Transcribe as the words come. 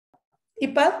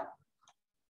இப்ப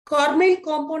carbonyl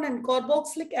compound and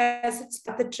carboxylic acids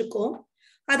பார்த்துட்டு இருக்கோம்.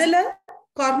 அதுல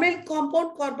carbonyl compound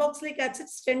carboxylic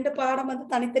acids ரெண்டு பாடம் வந்து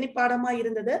தனித்தனி பாடமா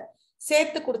இருந்தது,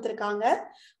 சேர்த்து கொடுத்திருக்காங்க.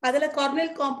 அதுல carbonyl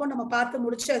compound நம்ம பார்த்து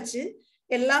முடிச்சாச்சு,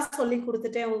 எல்லாம் சொல்லி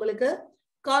கொடுத்துட்டேன் உங்களுக்கு.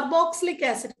 கார்பாக்சிலிக்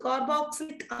ஆசிட்,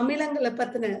 கார்பாக்சிலிக் அமிலங்களை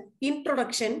பத்தின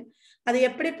இன்ட்ரோடக்ஷன், அதை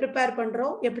எப்படி ப்ரிப்பேர்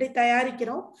பண்றோம், எப்படி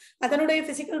தயாரிக்கிறோம், அதனுடைய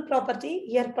பிசிக்கல் ப்ராப்பர்ட்டி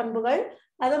இயற்பண்புகள்,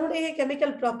 அதனுடைய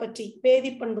கெமிக்கல் ப்ராப்பர்ட்டி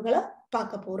வேதி பண்புகளை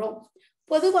பார்க்க போறோம்.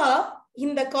 பொதுவா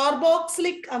இந்த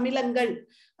கார்பாக்சிலிக் அமிலங்கள்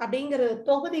அப்படிங்கிற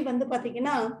தொகுதி வந்து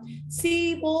பாத்தீங்கன்னா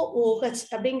COOH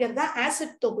அப்படிங்கறத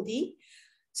ஆசிட் தொகுதி.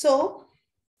 சோ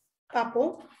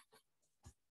பார்ப்போம்.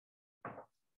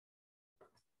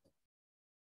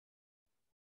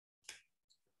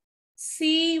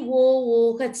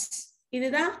 COOH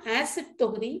இதுதான் ஆசிட்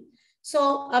தொகுதி. சோ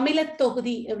அமில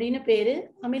தொகுதி அப்படின்னு பேரு,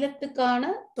 அமிலத்துக்கான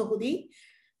தொகுதி.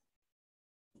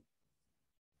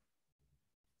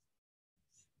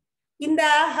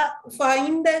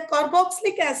 இந்த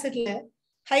கார்பாக்சிலிக் ஆசிட்ல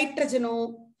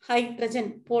ஹைட்ரஜன்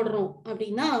போடுறோம்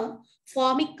அப்படின்னா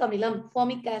ஃபார்மிக் அமிலம்,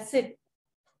 ஃபார்மிக் ஆசிட்.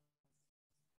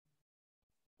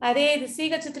 அதே இது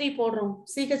CH3 போடுறோம்,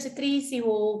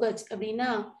 CH3COOH அப்படின்னா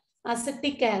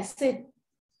அசிட்டிக் ஆசிட்.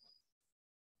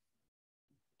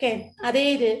 ஓகே, அதே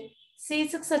இது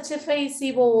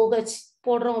C6H5COOH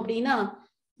போடுறோம் அப்படின்னா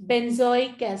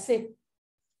பென்சோயிக் ஆசிட்.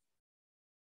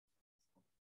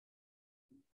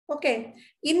 ஓகே,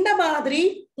 இந்த மாதிரி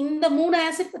இந்த மூணு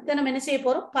ஆசிட் பத்தி நம்ம என்ன செய்ய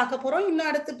போறோம், பார்க்க போறோம். இன்னும்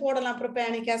அடுத்து போடலாம்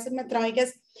ப்ரோபேனிக் acid, methanoic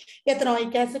acid,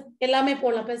 ethanoic acid எல்லாமே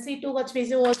போடலாம். இப்ப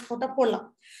C2H5COOH போட்டா போடலாம்.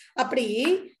 அப்படி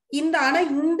ஆனா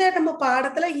இந்த நம்ம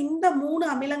பாடத்துல இந்த மூணு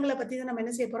அமிலங்களை பத்தி தான் நம்ம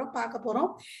என்ன செய்ய போறோம், பார்க்க போறோம்.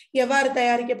 எவ்வாறு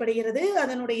தயாரிக்கப்படுகிறது,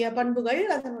 அதனுடைய பண்புகள்,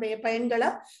 அதனுடைய பயன்களை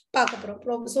பார்க்க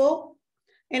போறோம். சோ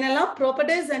என்னெல்லாம்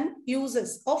properties and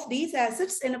uses of these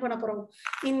acids என்ன பண்ண போறோம்,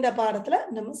 இந்த பாடத்துல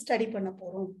நம்ம ஸ்டடி பண்ண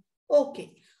போறோம். Okay,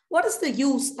 what is the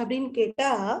use அப்படின்னு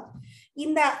கேட்டா,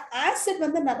 இந்த ஆசிட்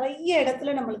வந்து நிறைய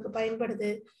இடத்துல நம்மளுக்கு பயன்படுது.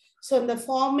 ஸோ இந்த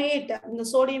ஃபார்மேட், இந்த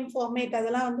சோடியம் ஃபார்மேட்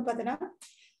அதெல்லாம் வந்து பார்த்தீங்கன்னா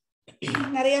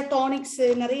நிறைய டானிக்ஸ்,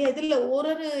 நிறைய இதுல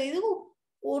ஒரு இதுவும்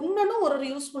ஒன்னும் ஒரு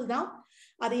யூஸ்ஃபுல் தான்.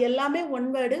 அது எல்லாமே ஒன்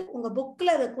வேர்டு, உங்க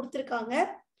புக்ல அதை கொடுத்துருக்காங்க.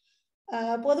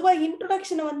 பொதுவா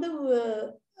இன்ட்ரோடக்ஷனை வந்து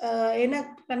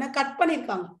என்ன கட்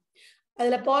பண்ணிருக்காங்க.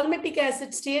 அதுல palmitic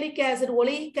acid, stearic acid,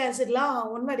 ஒலியிக் ஆசிட்லாம்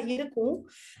one word இருக்கும்.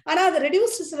 ஆனா அது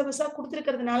ரெடியூஸ்டு சிலபஸா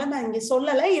கொடுத்துருக்கிறதுனால நான் இங்க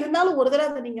சொல்லலை. இருந்தாலும் ஒரு தடவை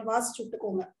அதை நீங்க வாசிச்சு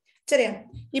விட்டுக்கோங்க, சரியா?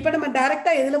 இப்ப நம்ம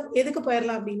டைரக்டா எதுக்கு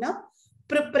போயிடலாம் அப்படின்னா,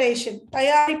 ப்ரிப்பரேஷன்,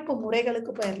 தயாரிப்பு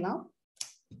முறைகளுக்கு போயிடலாம்.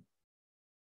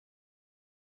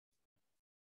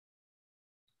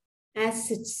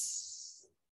 ஆசிட்ஸ்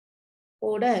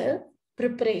ஓட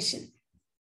ப்ரிப்பரேஷன்.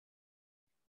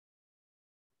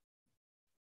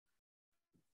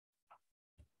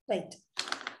 ரைட்,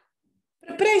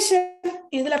 ப்ரிப்பரேஷன்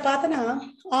இதுல பார்த்தனா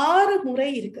 6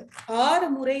 முறை இருக்கு. 6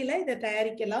 முறையில இதை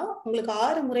தயாரிக்கலாம். உங்களுக்கு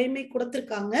 6 முறையுமே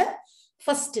கொடுத்திருக்காங்க.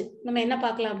 ஃபர்ஸ்ட் நம்ம என்ன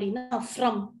பார்க்கலாம் அப்படின்னா,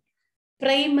 ஃப்ரம்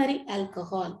பிரைமரி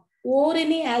ஆல்கஹால்,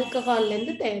 ஓரணி ஆல்கஹால்ல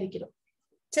இருந்து தயாரிக்கிறோம்,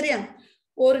 சரியா?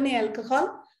 ஓரணி ஆல்கஹால்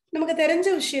நமக்கு தெரிஞ்ச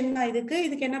விஷயம் தான்.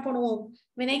 இதுக்கு என்ன பண்ணுவோம்,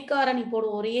 வினைக்காரணி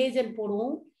போடுவோம், ரியேஜன்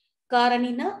போடுவோம்.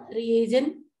 காரணினா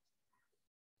ரியேஜன்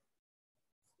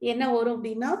என்ன வரும்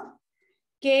அப்படின்னா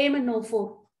KMnO4,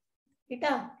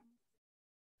 ரைட்டா?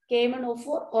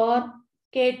 KMnO4 or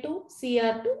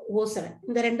K2Cr2O7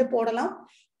 இந்த ரெண்டு போடலாம்.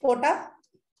 போட்டா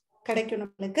கிடைக்கும்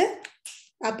நம்மளுக்கு.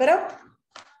 அப்புறம்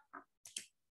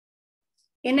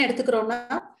என்ன எடுத்துக்கிறோம்னா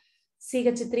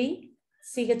CH3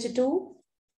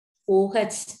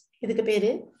 CH2OH, இதுக்கு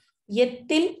பேரு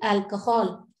எத்தில்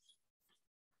ஆல்கஹால்.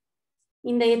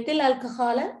 இந்த எத்தில்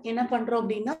ஆல்கஹாலை என்ன பண்றோம்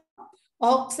அப்படின்னா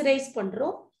ஆக்சிடைஸ்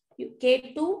பண்றோம்.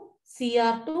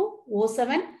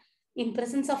 K2Cr2O7 in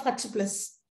presence of H+.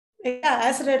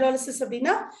 Acid hydrolysis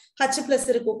அப்படின்னா H+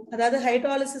 இருக்கும். அதாவது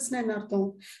ஹைட்ராலிசிஸ்னா என்ன அர்த்தம்,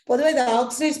 பொதுவாக இதை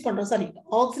ஆக்சிடைஸ்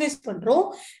பண்றோம்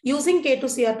யூசிங்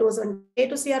K2Cr2O7.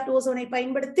 K2Cr2O7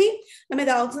 பயன்படுத்தி நம்ம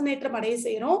இதை ஆக்சிஜனேற்றம் அடைய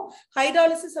செய்யறோம்.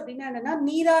 ஹைட்ராலிசிஸ் அப்படின்னா என்னன்னா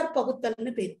நீரார்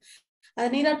பகுத்தல்னு பேரு. அது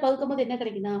நீரார் பகுக்கும் போது என்ன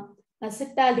கிடைக்குன்னா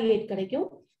அசிட்டால்டிஹைட் கிடைக்கும்.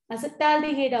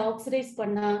 அசிட்டால்டிஹைட் ஆக்சிடைஸ்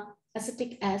பண்ணா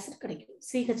அசிட்டிக் ஆசிட் கிடைக்கும்.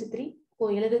 CH3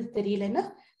 எழுதுறது தெரியலன்னா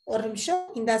ஒரு நிமிஷம்,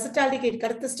 இந்த அசிட்டால்டிஹைட்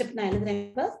அடுத்த ஸ்டெப் நான்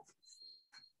எழுதுறேன்.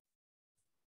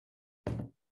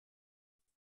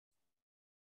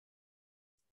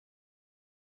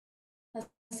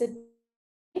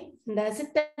 இந்த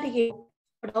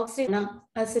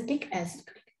அசிட்டிக் ஆசிட்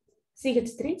கிடைக்கும்.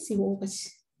 CH3COH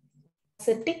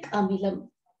அசிட்டிக் அமிலம்.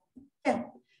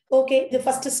 ஓகே, இது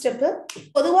ஃபர்ஸ்ட் ஸ்டெப்.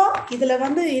 பொதுவா இதுல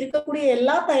வந்து இருக்கக்கூடிய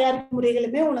எல்லா தயாரிப்பு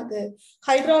முறைகளுமே உனக்கு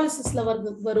ஹைட்ராலிசிஸ்ல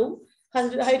வரும்.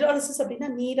 ஹைட்ராலிசிஸ் அப்படின்னா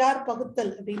நீரார்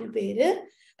பகுத்தல் அப்படின்னு பேரு.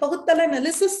 பகுத்தல்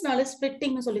லிசிஸ்னால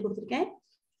ஸ்பிளிட்டிங் சொல்லி கொடுத்துருக்கேன்.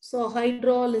 So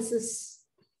hydrolysis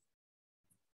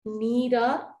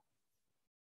நீரார்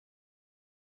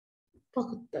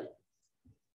பகுத்தல்.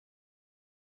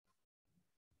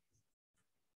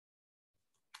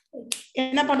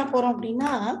 என்ன பண்ண போறோம்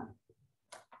அப்படின்னா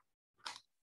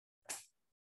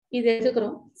இது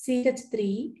எடுத்துக்கிறோம்.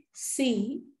 CH3C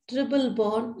ட்ரிபிள்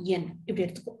பாண்ட் N இப்படி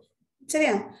எடுத்துக்கோ.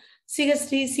 சரியா?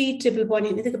 CH3C ட்ரிபிள் பாண்ட்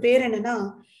N இதுக்கு பேர் என்னன்னா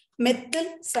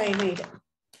மெத்தில் சயனைடு.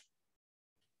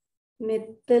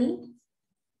 Methyl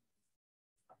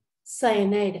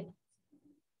cyanide.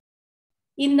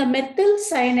 இந்த மெத்தில்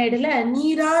சயனைடுல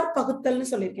நீரார்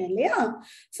பகுத்தல்னு சொல்லியிருக்கேன் இல்லையா?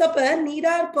 சோ அப்ப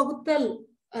நீரார் பகுத்தல்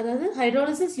அதாவது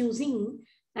hydrolysis using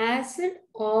acid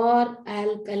R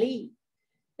alkali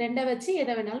ரெண்டை வச்சு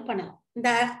எதை வேணாலும் பண்ணலாம். இந்த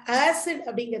ஆசிட்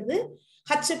அப்படிங்கிறது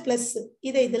H+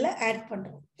 இதை இதுல ஆட்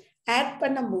பண்றோம். ஆட்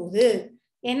பண்ணும்போது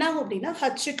என்ன ஆகும் அப்படின்னா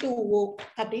H2O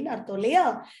அப்படின்னு அர்த்தம் இல்லையா?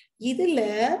 இதுல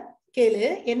கேளு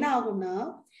என்ன ஆகும்னா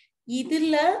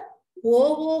இதுல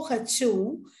OOHும்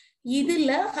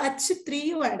இதுல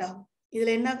H3யும் ஆட் ஆகும். இதுல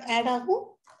என்ன ஆட் ஆகும்?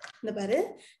 இந்த பாரு,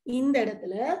 இந்த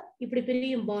இடத்துல இப்படி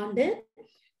பிரியும் பாண்டு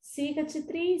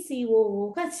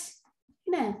CH3COOH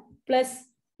என்ன பிளஸ்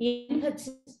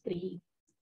NH3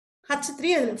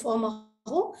 H3 அதுல ஃபார்ம்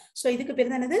ஆகும். சோ இதுக்கு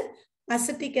பேர் என்னது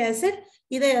அசிட்டிக் ஆசிட்.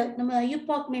 இத நம்ம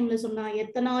யூபாக் நேம்ல சொன்னா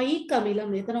எத்தனாயிக்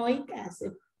அமிலம், எத்தனாயிக்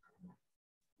ஆசிட்.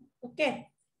 ஓகே,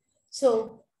 சோ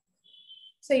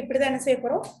இப்படிதான் என்ன செய்ய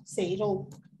போறோம் செய்யறோம்.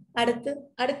 அடுத்தது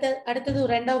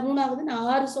மூணாவது நான்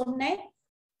 6 சொன்னேன்,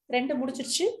 2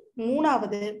 முடிச்சிருச்சு.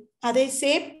 மூணாவது அதே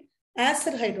same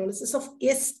acid hydrolysis of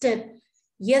ester.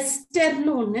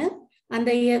 எஸ்டர்னு ஒண்ணு. அந்த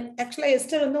ஆக்சுவலா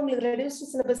எஸ்டர் வந்து உங்களுக்கு ரெடியூஸ்டு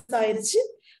சிலபஸ் ஆயிருச்சு.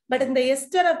 பட் இந்த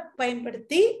எஸ்டரை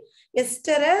பயன்படுத்தி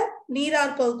எஸ்டரை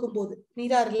நீரார் பகுக்கும் போது,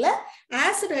 நீரார் இல்ல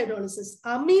ஆசிட் ஹைட்ராலிசிஸ்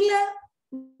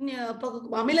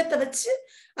அமிலத்தை வச்சு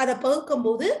அதை பகுக்கும்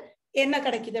போது என்ன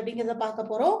கிடைக்குது அப்படிங்கிறத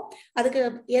பார்க்க போறோம். அதுக்கு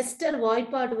எஸ்டர்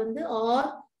வாய்ப்பாடு வந்து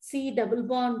RC double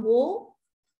bond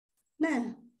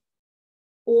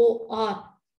OR.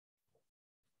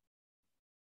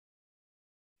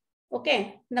 Okay,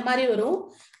 இந்த மாதிரி வரும்.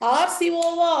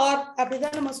 RCOR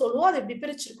அப்படிதான் நம்ம சொல்லுவோம். அது இப்படி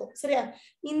பிரிச்சிருக்கோம். சரியா?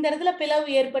 இந்த இடத்துல பிளவு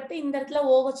ஏற்பட்டு இந்த இடத்துல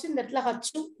OH இந்த இடத்துல H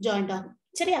ஜாயிண்ட் ஆகும்.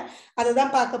 சரியா?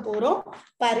 அததான் பார்க்க போறோம்.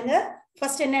 பாருங்க,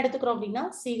 ஃபர்ஸ்ட் என்ன எடுத்துக்கிறோம் அப்படின்னா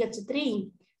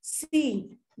CH3C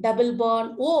டபுள்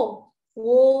பாண்ட்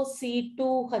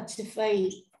OC2H5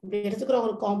 இப்படி எடுத்துக்கிறோம்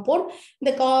ஒரு காம்பவுண்ட்.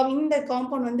 இந்த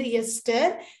காம்பவுண்ட் வந்து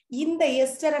எஸ்டர். இந்த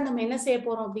எஸ்டரை நம்ம என்ன செய்ய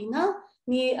போறோம் அப்படின்னா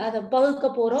அதை பகுக்க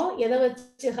போறோம். எதை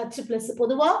வச்சு H+.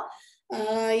 பொதுவா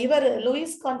இவர்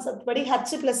லூயிஸ் கான்செப்ட் படி H+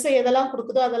 எதெல்லாம்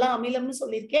கொடுக்குதோ அதெல்லாம் அமிலம்னு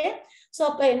சொல்லியிருக்கேன். சோ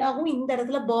அப்ப என்ன ஆகும், இந்த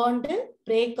இடத்துல பாண்டு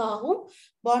பிரேக் ஆகும்.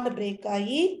 பாண்டு பிரேக்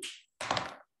ஆகி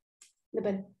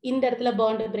இந்த இடத்துல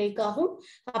பாண்டு பிரேக் ஆகும்.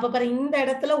 அப்ப பாரு, இந்த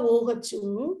இடத்துல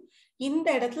OHும் இந்த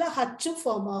இடத்துல H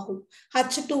ஃபார்ம் ஆகும்.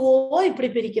 H2O இப்படி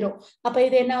பிரிக்கிறோம். அப்ப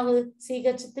இது என்ன ஆகுது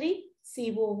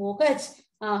CH3COOH.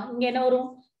 இங்க என்ன வரும்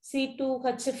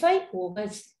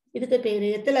C2H5OH. இதுக்கு பேரு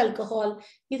எத்தில் ஆல்கஹால்.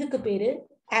 இதுக்கு பேரு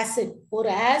ஆசிட். ஒரு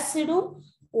ஆசிடும்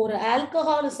ஒரு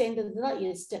ஆல்கஹாலும் சேர்ந்ததுதான்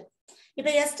எஸ்டர். இப்ப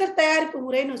எஸ்டர் தயாரிப்பு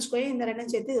முறைன்னு வச்சுக்கோ, இந்த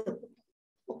ரெண்டும் சேர்த்து.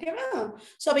 ஓகேவா?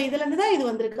 சோ அப்ப இதுல இருந்துதான் இது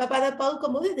வந்திருக்கு. அப்ப அதை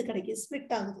பகுக்கும் போது இது கிடைக்கும்,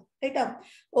 ஸ்பிளிட் ஆகுது. ரைட்டா?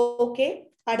 ஓகே,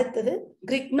 அடுத்தது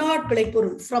கிரிக்னாட்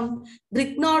விளைபொருள் ஃப்ரம்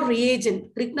கிரிக்னாட் ரியேஜென்ட்.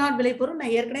 கிரிக்னாட் விளைபொருள்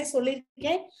நான் ஏற்கனவே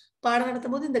சொல்லியிருக்கேன் பாடம்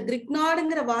நடத்தும் போது. இந்த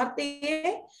கிரிக்னாடுங்கிற வார்த்தையே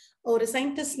ஒரு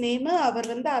சயின்டிஸ்ட் நேம். அவர்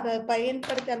வந்து அதை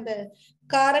பயன்படுத்தி, அந்த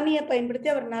காரணியை பயன்படுத்தி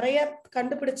அவர் நிறைய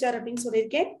கண்டுபிடிச்சார் அப்படின்னு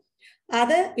சொல்லியிருக்கேன்.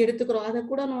 அதை எடுத்துக்கிறோம். அதை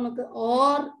கூட நான் உனக்கு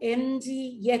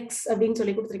RNGX அப்படின்னு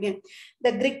சொல்லி கொடுத்துருக்கேன். இந்த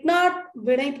கிரிக்னாட்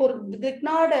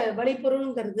கிரிக்னாட்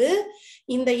விளைபொருள்ங்கிறது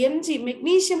இந்த MG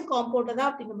மெக்னீசியம் காம்பவுண்ட் தான்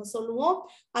அப்படி நம்ம சொல்லுவோம்.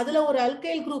 அதுல ஒரு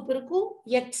அல்கைல் குரூப் இருக்கும்.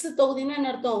 X தொகுதின்னு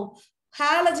என்ன அர்த்தம்,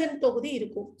 ஹாலஜன் தொகுதி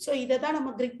இருக்கும். சோ இதைதான் நம்ம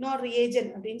கிரிக்னாட்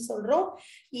ரியேஜென்ட் அப்படின்னு சொல்றோம்.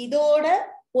 இதோட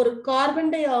ஒரு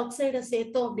கார்பன் டை ஆக்சைடை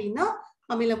சேர்த்தோம் அப்படின்னா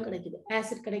அமிலம் கிடைக்குது,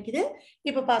 ஆசிட் கிடைக்குது.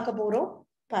 இப்ப பார்க்க போறோம்.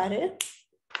 பாரு,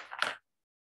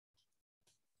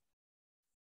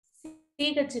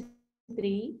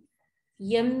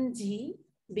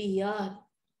 CH3MgBr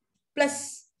plus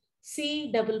C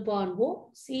double bond O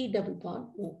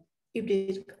இப்படி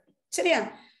இருக்கு. சரியா?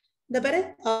 இந்த பாரு,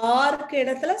 ஆருக்கு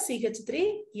இடத்துல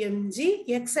CH3Mg,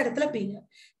 X இடத்துல Br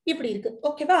இப்படி இருக்கு.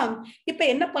 ஓகேவா? இப்ப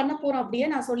என்ன பண்ண போறோம் அப்படியே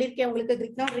நான் சொல்லியிருக்கேன் உங்களுக்கு.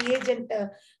 கிரிக்னாட் ரியேஜென்ட்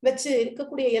வச்சு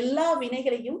இருக்கக்கூடிய எல்லா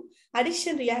வினைகளையும்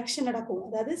அடிஷன் ரியாக்ஷன் நடக்கும்.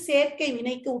 அதாவது சேர்க்கை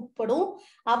வினைக்கு உட்படும்.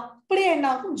 அப்படியே என்ன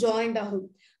ஆகும், ஜாயிண்ட் ஆகும்.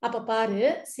 அப்ப பாரு,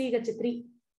 CH3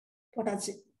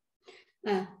 போட்டாச்சு,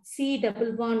 C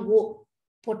டபுள் பாண்ட் O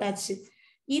போட்டாச்சு.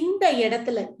 இந்த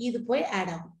இடத்துல இது போய்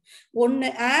ஆட் ஆகும். ஒண்ணு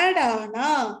ஆட் ஆனா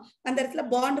அந்த இடத்துல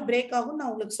பாண்ட் பிரேக் ஆகும்.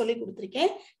 நான் உங்களுக்கு சொல்லி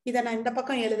கொடுத்துருக்கேன். இதை நான் இந்த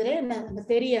பக்கம் எழுதுறேன்.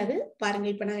 எனக்கு தெரியாது பாருங்க.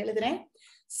 இப்ப நான் எழுதுறேன்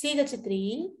CH3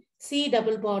 C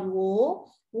double bond O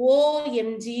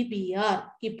OMGBr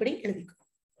இப்படி எழுதிக்கும்.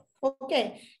 ஓகே,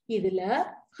 இதுல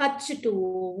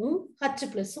H2Oவும் H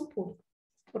பிளஸும் போடும்.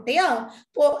 ஓகேயா?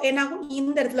 என்னாகும்?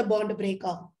 இந்த இடத்துல பாண்ட் பிரேக்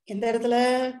ஆகும். எந்த இடத்துல?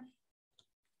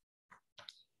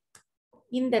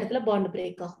 இந்த இடத்துல பாண்ட்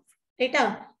பிரேக் ஆகும். ரைட்டா?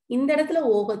 இந்த இடத்துல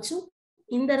OHும்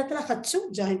இந்த இடத்துல Hும்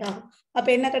ஜாயிண்ட் ஆகும். அப்ப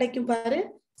என்ன கிடைக்கும் பாரு?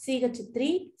 CH3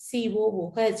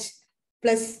 COOH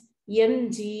plus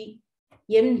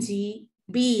MgBrOH.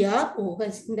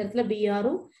 இந்த இடத்துல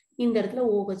Brும் இந்த இடத்துல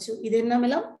OHும். இது என்ன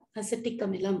அமிலம்? அசிட்டிக்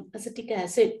அமிலம், அசிட்டிக்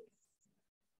ஆசிட்.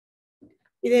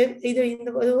 இது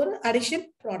ஒரு அடிஷன்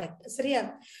ப்ராடக்ட். சரியா?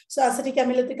 சோ அசிட்டிக்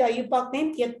அமிலத்துக்கு ஐயுபாக்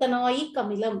நேம் எத்தனாயிக்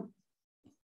அமிலம்.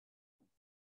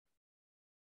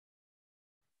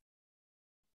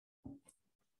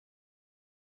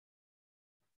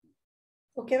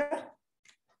 ஓகேவா?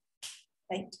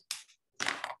 ரைட்.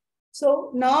 சோ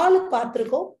 4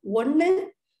 பார்த்திருக்கோம். 1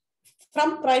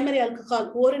 ஃப்ரம் பிரைமரி ஆல்கஹால்,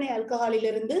 ஓரினை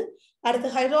ஆல்கஹாலிலிருந்து. அடுத்து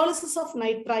ஹைட்ராலிசிஸ் ஆஃப்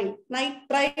நைட்ரைல்.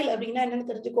 நைட்ரைல் அப்படின்னா என்னன்னு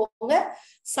தெரிஞ்சுக்கோங்க.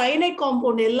 சயனைட்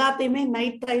காம்பவுண்ட் எல்லாத்தையுமே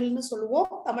நைட்ரைல்னு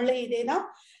சொல்லுவோம். தமிழ்ல இதேதான்.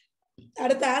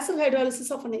 அடுத்து ஆசிட்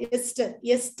ஹைட்ராலிசிஸ் ஆஃப் எஸ்டர்.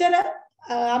 எஸ்டரை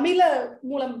அமில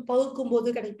மூலம் பகுக்கும்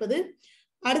போது கிடைப்பது.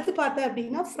 அடுத்து பார்த்தா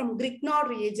அப்படின்னா ஃப்ரம் கிரிக்னார்ட்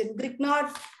ரியேஜென்ட்,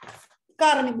 கிரிக்னார்ட்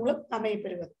காரணி மூலம்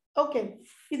அமையப்பெறுவது. ஓகே,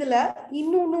 இதுல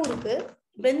இன்னொன்னும் இருக்கு.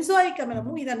 பென்சாயிக்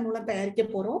அமிலமும் இதன் மூலம் தயாரிக்க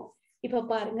போறோம். இப்ப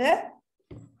பாருங்க.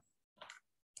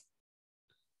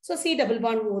 So C double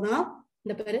bond O தான்.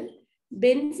 இந்த பேரு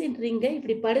பென்சின் ரிங்கை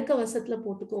இப்படி படுக்க வசத்துல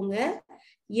போட்டுக்கோங்க.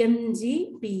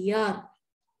 MgBr.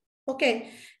 ஓகே,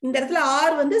 இந்த இடத்துல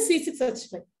R வந்து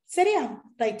C6H5. சரியா?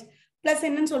 ரைட். பிளஸ்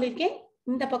என்னன்னு சொல்லியிருக்கேன்,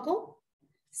 இந்த பக்கம்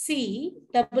C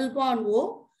double bond O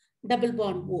double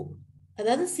bond O.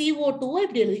 அதாவது CO2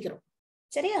 இப்படி எழுதிக்கிறோம்.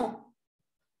 சரியா?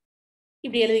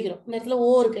 இப்படி எழுதிக்கிறோம். இந்த இடத்துல O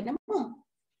இருக்கு என்னமா?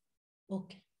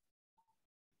 ஓகே,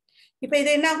 இப்ப இது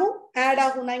என்ன ஆகும்? ஆட்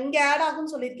ஆகும். நான் இங்க ஆட்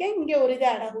ஆகும்னு சொல்லியிருக்கேன், இங்க ஒரு இது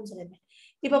ஆட் ஆகும்னு சொல்லியிருக்கேன்.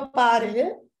 இப்ப பாரு,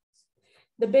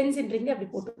 இந்த பென்சின் ரிங் அப்படி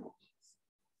போட்டுருக்கோம்.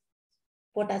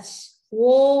 போட்டாச்சு.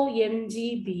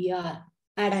 OMGBr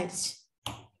ஆட் ஆயிடுச்சு.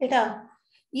 ரைட்டா?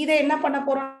 இதை என்ன பண்ண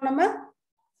போறோம் நம்ம?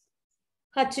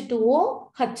 H2O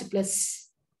H பிளஸ்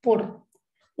போடுறோம்.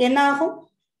 என்ன ஆகும்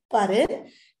பாரு.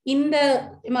 இந்த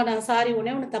நான் சாரி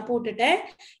ஒண்ணு தப்பு விட்டுட்டேன்.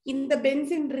 இந்த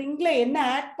பென்சின் ரிங்ல என்ன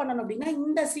ஆட் பண்ணணும் அப்படின்னா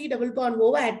இந்த C டபுள் பாண்ட்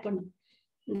ஓவை ஆட் பண்ணணும்.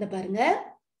 இந்த பாருங்க,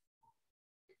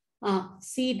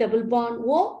 C double bond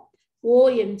O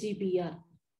OMGBr.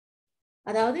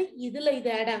 அதாவது இதுல இது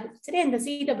ஆட் ஆகும். சரி, இந்த C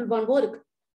டபுள் பாண்ட் O இருக்கு.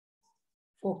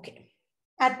 ஓகே,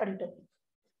 ஆட் பண்ணிட்டு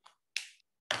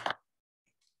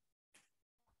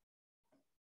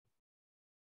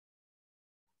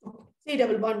C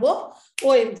double bond O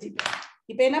OMGBr.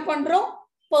 இப்ப என்ன பண்றோம்?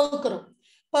 பகுக்கிறோம்.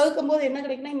 பகுக்கும் போது என்ன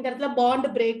கிடைக்குன்னா இந்த இடத்துல பாண்ட்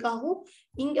பிரேக் ஆகும்.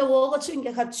 இங்க OHும் இங்க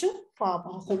Hும் ஃபார்ம்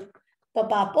ஆகும். இப்ப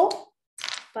பாப்போம்.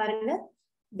 பாருங்க,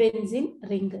 பென்சின்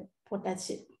ரிங்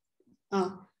போட்டாச்சு.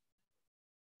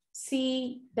 C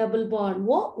double bond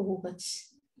O OH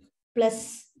plus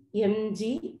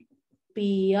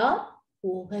MgBr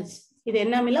OH. இது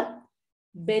என்ன அமிலம்?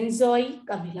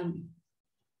 பென்சாயிக் அமிலம்,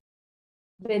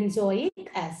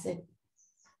 பென்சாயிக் ஆசிட்.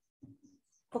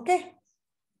 ஓகே,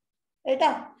 ரைட்டா?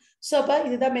 சோ அப்ப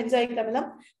இதுதான் பென்சாயிக் அமிலம்.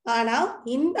 ஆனா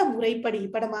இந்த முறைப்படி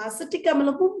இப்ப நம்ம அசிட்டிக்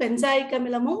அமிலமும் பென்சாயிக்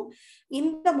அமிலமும்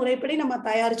இந்த முறைப்படி நம்ம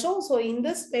தயாரிச்சோம். சோ இன்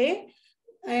திஸ் வே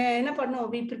என்ன பண்ணோம்?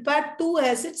 we prepared 2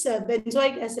 acids,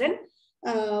 benzoic acid and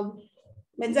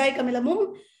benzoic அமிலமும்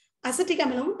acetic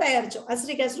அமிலமும் தயாரிச்சோம்.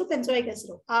 Acetic ஆசிடும் benzoic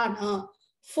ஆசிடும். ஆனா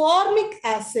ஃபார்மிக்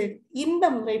ஆசிட் இந்த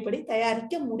முறைப்படி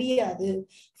தயாரிக்க முடியாது.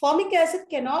 Formic acid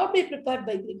cannot be prepared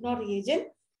by Grignard reagent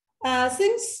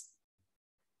since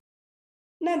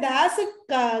the acid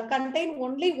contain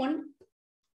only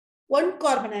one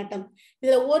carbon atom.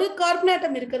 இதுல ஒரு carbon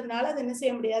atom இருக்கிறதுனால அது என்ன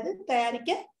செய்ய முடியாது?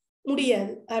 தயாரிக்க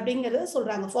முடியாது அப்படிங்கறத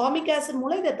சொல்றாங்க. ஃபார்மிக் ஆசிட்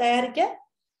மூலம் இதை தயாரிக்க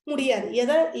முடியாது.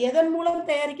 எதன் மூலம்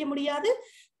தயாரிக்க முடியாது?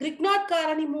 கிரிக்னார்ட்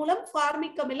காரணி மூலம்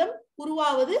ஃபார்மிக் அமிலம்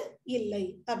உருவாவது இல்லை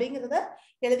அப்படிங்கறத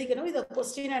எழுதிக்கணும். இத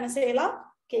क्वेश्चन என்ன செய்யலாம்?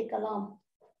 கேட்கலாம்.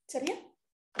 சரியா?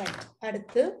 ரைட்.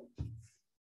 அடுத்து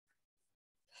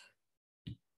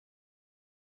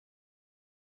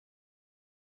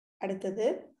அடுத்தது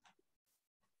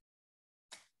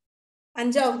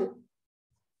 5வது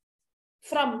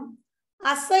from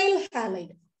acyl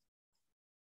halide.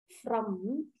 From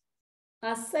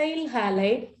acyl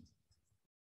halide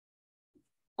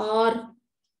or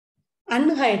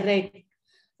unhydrate.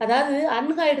 அதாவது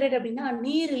unhydrate அப்படின்னா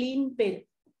நீரிலின் பேர்.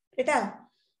 ரைட்டா?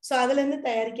 சோ அதுல இருந்து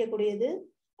தயாரிக்கக்கூடியது.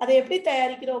 அதை எப்படி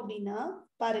தயாரிக்கிறோம் அப்படின்னா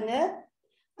பாருங்க,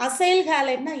 அசைல்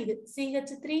ஹாலைட்னா இது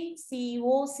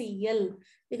CH3COCl,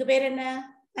 இதுக்கு பேர் என்ன,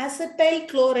 அசட்டைல்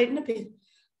குளோரைடுன்னு பேர்.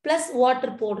 பிளஸ்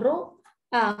வாட்டர் போடுறோம்,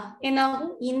 என்ன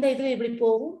ஆகும், இந்த இதுல இப்படி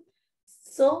போகும்.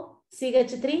 ஸோ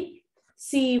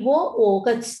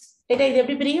CH3COOH, இது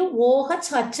எப்படி பிரியும், OH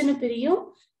Hன்னு பிரியும்,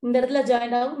 இந்த இடத்துல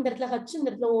ஜாயின் ஆகும், இந்த இடத்துல H, இந்த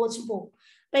இடத்துல OH போகும்.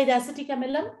 இப்போ இது அசிட்டிக்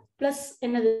அமிலம் பிளஸ்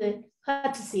என்னது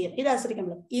HCl, இது அசிட்டிக்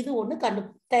அமிலம். இது ஒண்ணு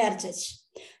தயாரிச்சாச்சு.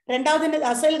 ரெண்டாவது என்ன,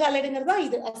 அசைல் ஹாலைடுங்கிறதா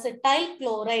இது அசட்டைல்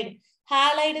குளோரைடு.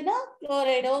 ஹாலைடுனா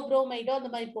குளோரைடோ புரோமைடோ அந்த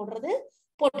மாதிரி போடுறது,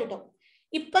 போட்டுட்டோம்.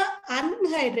 இப்ப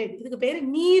அன்ஹைட்ரேட், இதுக்கு பேரு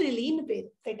நீரிலின்னு பேரு,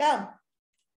 ரைட்டா,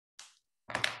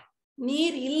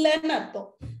 நீர் இல்லைன்னு அர்த்தம்.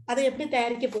 அதை எப்படி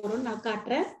தயாரிக்க போறோம்னு நான்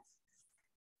காட்டுறேன்.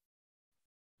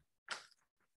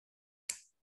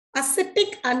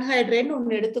 அசிட்டிக் அன்ஹைட்ரேட்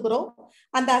ஒண்ணு எடுத்துக்கிறோம்.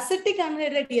 அந்த அசிட்டிக்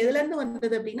அன்ஹைட்ரேட் எதுல இருந்து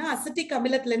வந்தது அப்படின்னா அசிட்டிக்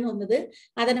அமிலத்துல இருந்து வந்தது.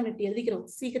 அதை நம்ம இப்படி எழுதிக்கிறோம்,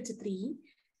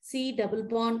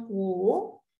 CH3C+O,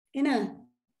 என்ன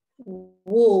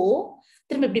O,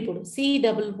 திரும்ப எப்படி போடும்,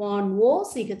 C+O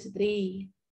CH3.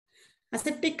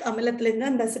 அசிட்டிக் அமிலத்துல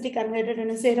இருந்து அந்த அசிட்டிக் அன்ஹைட்ரேட்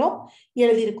என்ன செய்யறோம்,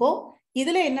 எழுதியிருக்கோம்.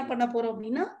 இதுல என்ன பண்ண போறோம்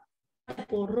அப்படின்னா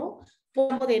போடுறோம்.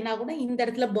 போகும்போது என்ன ஆகும்னா இந்த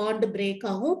இடத்துல பாண்ட் பிரேக்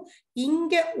ஆகும்,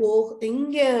 இங்க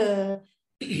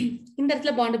இந்த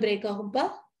இடத்துல பாண்ட் பிரேக் ஆகும்பா.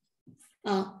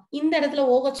 இந்த இடத்துல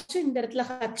OH, இந்த இடத்துல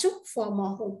H ஃபார்ம்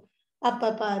ஆகும். அப்ப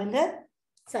பாருங்க,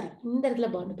 சரி, இந்த இடத்துல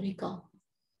பாண்ட் பிரேக் ஆகும்,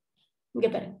 இங்க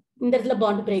பாருங்க, இந்த இடத்துல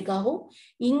பாண்ட் பிரேக் ஆகும்,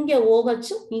 இங்க OH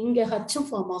இங்க H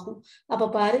ஃபார்ம் ஆகும். அப்ப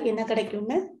பாரு என்ன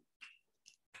கிடைக்கும்னு,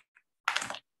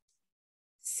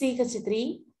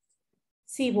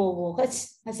 CH3COOH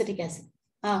acetic acid,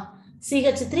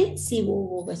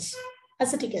 CH3COOH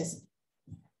acetic acid.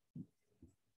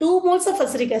 2 moles of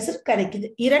acidic acid கிடைக்குது.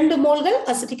 2 மோல்கள்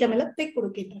அசிட்டிக் அமிலத்தை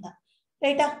கொடுக்கின்றன,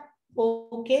 ரைட்டா.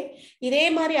 ஓகே, இதே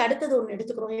மாதிரி அடுத்தது ஒண்ணு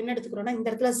எடுத்துக்கிறோம். என்ன எடுத்துக்கிறோம்னா இந்த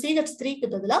இடத்துல CH3க்கு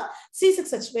பதிலா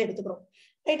C6H5 எடுத்துக்கிறோம்,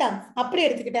 ரைட்டா. அப்படி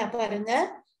எடுத்துக்கிட்டா பாருங்க,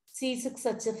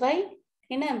 C6H5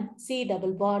 என்ன,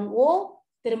 C+O,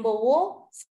 திரும்ப O,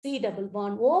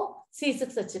 C+O,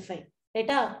 C6H5,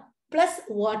 ரைட்டா. பிளஸ்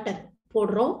வாட்டர்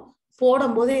போடுறோம்.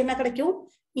 போடும்போது என்ன கிடைக்கும்,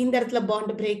 இந்த இடத்துல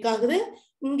பாண்ட் பிரேக் ஆகுது,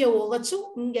 இங்க OH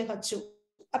இங்க H.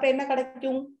 அப்ப என்ன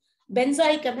கிடைக்கும்,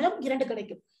 பென்சாயிக் அமிலம் 2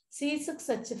 கிடைக்கும்.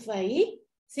 C6H5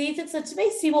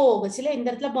 COOH, இல்ல இந்த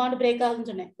இடத்துல பாண்ட் பிரேக் ஆகுன்னு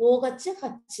சொன்னேன், OH H,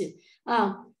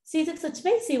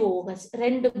 C6H5 COOH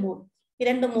 2 mole,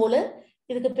 2 mole.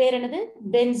 இதுக்கு பேர் என்னது,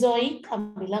 பென்சாயிக்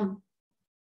அமிலம்.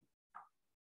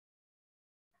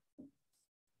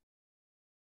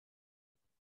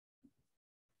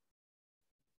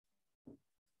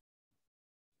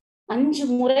 அஞ்சு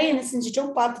முறை என்ன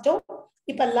செஞ்சிட்டோம், பார்த்துட்டோம்.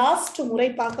 இப்ப லாஸ்ட் முறை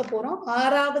பார்க்க போறோம்,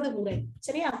 6வது முறை,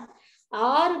 சரியா.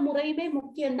 6 முறையுமே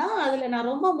முக்கியம்னா அதுல நான்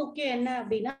ரொம்ப முக்கியம் என்ன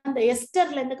அப்படின்னா அந்த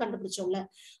எஸ்டர்ல இருந்து கண்டுபிடிச்சோம்ல,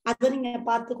 அதை நீங்க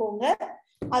பாத்துக்கோங்க.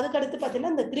 அதுக்கு அடுத்து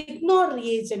பாத்தீங்கன்னா இந்த கிரிக்னார்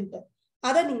ரியேஜென்ட்,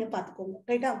 அதை நீங்க பாத்துக்கோங்க,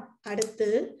 ரைட்டா. அடுத்து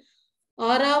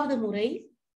 6வது முறை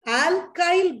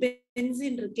ஆல்கைல்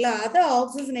பென்சீன் இருக்குல்ல, அதை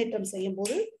ஆக்சிஜனேற்றம் செய்யும்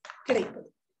போது கிடைப்பது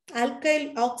alkyl,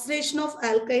 oxidation of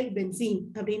alkyl benzene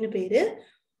அப்படின்னு பேரு.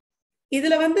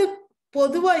 இதுல வந்து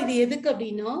பொதுவா இது எதுக்கு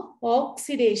அப்படின்னா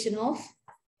oxidation of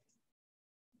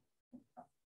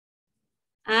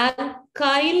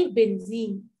alkyl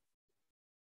benzene.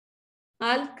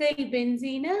 Alkyl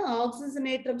பென்சீனை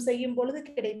ஆக்சிஜனேற்றம் செய்யும் பொழுது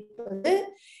கிடைப்பது.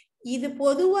 இது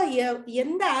பொதுவா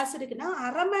எந்த ஆசிடுக்குன்னா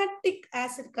அரோமேட்டிக்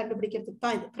ஆசிட் கண்டுபிடிக்கிறதுக்கு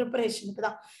தான், இது ப்ரிப்பரேஷனுக்கு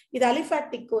தான். இது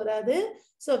அலிஃபாட்டிக் வராது.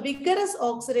 ஸோ விகரஸ்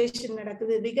ஆக்சிடேஷன்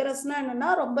நடக்குது. விகரஸ்னா என்னன்னா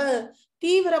ரொம்ப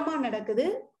தீவிரமா நடக்குது,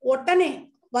 உடனே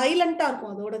வைலண்டா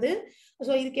இருக்கும் அதோடது.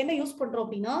 ஸோ இதுக்கு என்ன யூஸ் பண்றோம்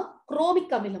அப்படின்னா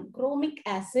குரோமிக் அமிலம், குரோமிக்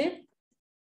ஆசிட்.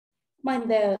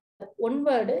 இந்த ஒன்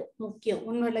வேர்டு முக்கியம்,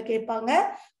 ஒன் வேர்ட்ல கேட்பாங்க.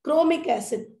 குரோமிக்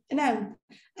ஆசிட் என்ன,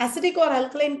 acidic R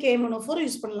alkaline KMnO4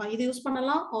 use பண்ணலாம், இது யூஸ்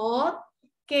பண்ணலாம், ஆர்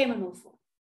KMnO4.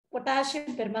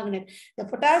 பொட்டாசியம் பெர்மாங்கனேட், இந்த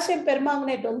பொட்டாசியம்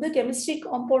பெர்மாங்கனேட் வந்து கெமிஸ்ட்ரி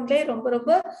காம்பவுண்ட்லேயே ரொம்ப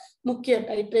ரொம்ப முக்கியம்.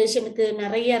 டைட்ரேஷனுக்கு,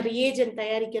 நிறைய ரியேஜென்ட்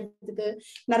தயாரிக்கிறதுக்கு,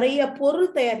 நிறைய பொருள்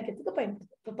தயாரிக்கிறதுக்கு பயன்படுது.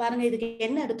 இப்ப பாருங்க, இதுக்கு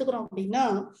என்ன எடுத்துக்கிறோம் அப்படின்னா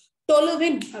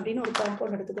டொலுவின் அப்படின்னு ஒரு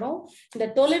காம்பவுண்ட் எடுத்துக்கிறோம். இந்த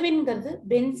டொலுவின்ங்கிறது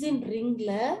பென்சின்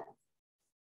ரிங்ல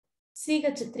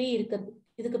CH3 இருக்கிறது,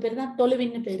 இதுக்கு பேரு தான்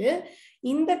டொலுவின்னு பேரு.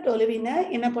 இந்த டொலுவினை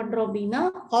என்ன பண்றோம் அப்படின்னா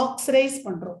ஆக்சிடைஸ்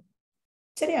பண்றோம்,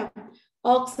 சரியா.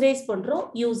 ஆக்சிடைஸ் பண்றோம்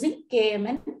யூசிங்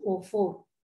KMnO4.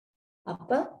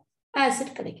 அப்ப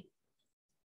ஆசிட் கிடைக்கும்.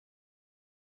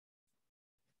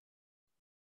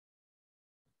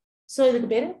 சோ இதுக்கு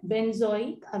பேரு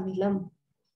பென்சாயிக் அமிலம்.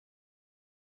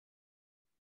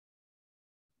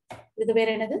 இதுக்கு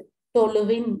பேர் என்னது,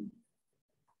 டொலுவின்.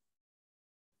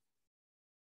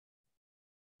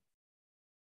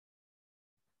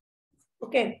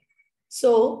 ஓகே, சோ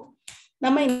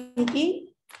நம்ம இன்னைக்கு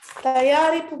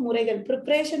தயாரிப்பு முறைகள்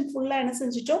ப்ரிப்பரேஷன் ஃபுல்லா என்ன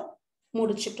செஞ்சிட்டோம்,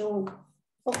 முடிச்சிட்டோம்.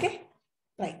 Okay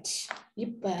right.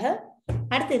 இப்ப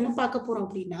அடுத்து என்ன பார்க்க போறோம்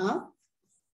அப்படின்னா,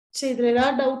 சரி இதுல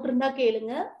ஏதாவது டவுட் இருந்தா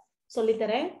கேளுங்க,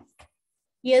 சொல்லித்தரேன்.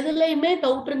 எதுலையுமே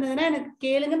டவுட் இருந்ததுன்னா எனக்கு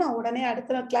கேளுங்க, நான் உடனே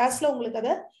அடுத்த கிளாஸ்ல உங்களுக்கு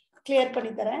அதை கிளியர்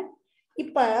பண்ணி தரேன்.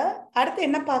 இப்ப அடுத்து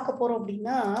என்ன பார்க்க போறோம்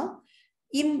அப்படின்னா,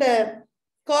 இந்த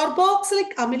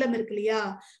கார்பாக்சிலிக் அமிலம் இருக்கு இல்லையா,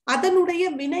 அதனுடைய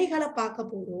வினைகளை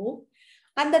பார்க்க போறோம்.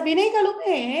 அந்த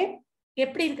வினைகளுமே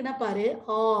எப்படி இருக்குன்னா பாரு,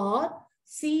 R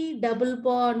C double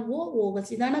bond O OH,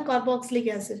 இதான கார்பாக்சிலிக்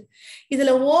ஆசிட்.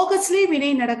 இதுல OHலயும்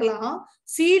வினை நடக்கலாம்,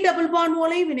 சி டபுள் பாண்ட்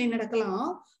ஓலையும் வினை நடக்கலாம்,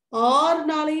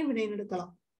 ஆர்னாலையும் வினை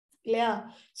நடக்கலாம் இல்லையா.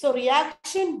 So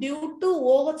reaction due to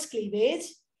OH cleavage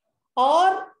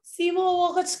R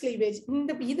COOH cleavage.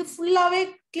 இந்த இது ஃபுல்லாவே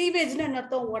கிளீவேஜ்னு என்ன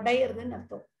அர்த்தம், உடையிறதுன்னு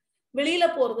அர்த்தம், வெளியில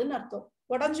போறதுன்னு அர்த்தம்,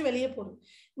 உடஞ்சு வெளியே போறது.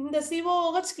 இந்த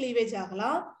COOH கிளீவேஜ்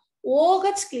ஆகலாம்,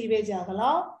 OH கிளீவேஜ்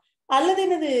ஆகலாம், அல்லது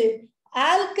என்னது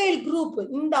ஆல்கைல் குரூப்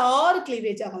இந்த 6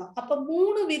 கிளீவேஜ் ஆகலாம். அப்ப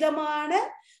 3 விதமான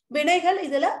வினைகள்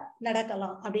இதுல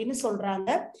நடக்கலாம் அப்படின்னு சொல்றாங்க.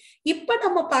 இப்ப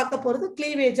நம்ம பார்க்க போறது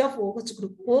cleavage of OH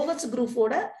group. OH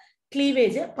குரூப்போட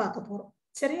கிளீவேஜ பார்க்க போறோம்.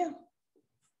 சரியா?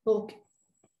 ஓகே.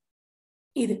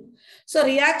 இது so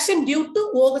reaction due to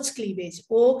OH cleavage,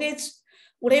 OH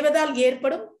உடைவதால்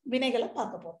ஏற்படும் வினைகளை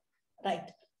பார்க்க போறோம்.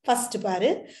 ரைட். ஃபர்ஸ்ட் பாரு,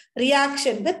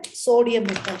 reaction with sodium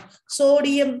metal,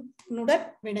 sodium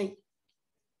வினை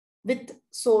with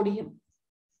sodium.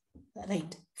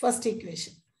 Right. First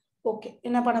equation. Okay,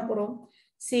 என்ன பண்ண போறோம்,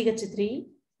 CH3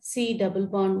 C double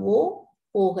bond O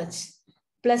OH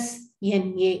plus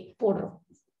Na போடுறோம்.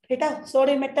 ரைட்டா?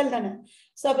 சோடியம் மெட்டல் தானே.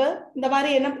 சோ அப்ப இந்த மாதிரி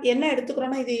என்ன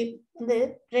எடுத்துக்கிறோம்னா, இது வந்து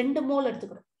 2 மோல்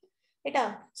எடுத்துக்கிறோம். ரைட்டா?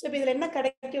 சோ இப்ப இதுல என்ன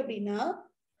கிடைக்கும் அப்படின்னா,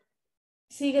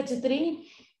 CH3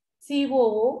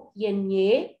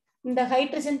 COONA, இந்த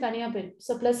ஹைட்ரஜன் தனியா போயிடும்.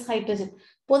 So plus hydrogen.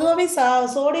 பொதுவாகவே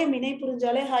சோடியம் வினை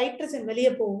புரிஞ்சாலே ஹைட்ரஜன்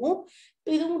வெளியே போகும்.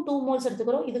 இதுவும் 2 மோல்ஸ்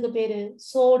எடுத்துக்கிறோம். இதுக்கு பேரு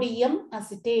சோடியம்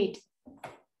அசிட்டேட்.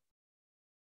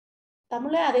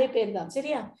 தமிழ்ல அதே பேர் தான்.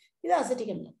 சரியா? இது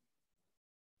அசிட்டிக் அமிலம்.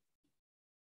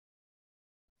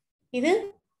 இது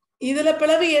இதுல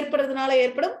பிளவு ஏற்படுறதுனால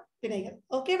ஏற்படும் வினைகள்.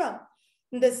 ஓகேவா?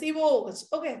 இந்த COOH.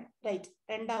 Okay right.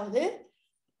 ரெண்டாவது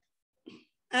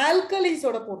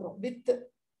ஆல்கலிஸோட போடுறோம். With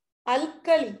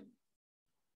alkali,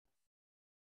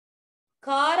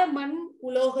 காரமண்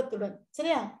உலோகத்துடன்.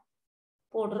 சரியா?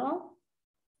 போடுறோம்.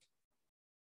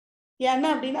 என்ன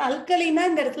அப்படின்னா, அல்கலினா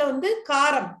இந்த இடத்துல வந்து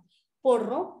காரம்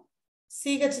போடுறோம்.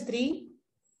 CH3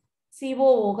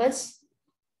 COOH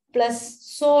plus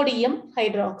sodium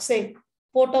hydroxide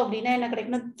போட்டோம் அப்படின்னா என்ன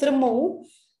கிடைக்குன்னா, திரும்பவும்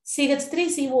CH3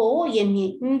 COONA,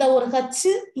 இந்த ஒரு H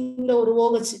இந்த ஒரு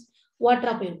OH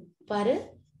வாட்டரா போயிடும். பாரு,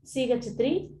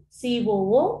 CH3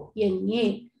 COONA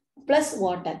plus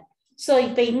water. So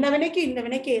இப்ப இந்த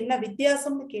வினைக்கு என்ன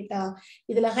வித்தியாசம்னு கேட்டா,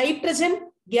 இதுல ஹைட்ரஜன்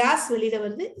கேஸ் வெளியில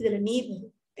வருது, இதுல நீர் வருது.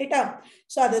 ரைட்டா?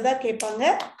 சோ அதுதான் கேட்பாங்க.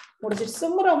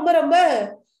 முடிச்சிட்டு ரொம்ப ரொம்ப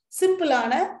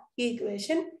சிம்பிளான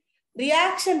equation.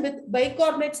 Reaction with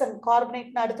bicarbonates and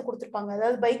carbonate அடுத்து கொடுத்திருப்பாங்க.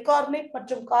 அதாவது பைகார்பனேட்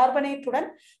மற்றும் கார்பனேட்டுடன்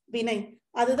வினை.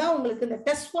 அதுதான் உங்களுக்கு இந்த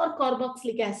டெஸ்ட் ஃபார்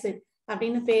கார்பாக்சிலிக் ஆசிட்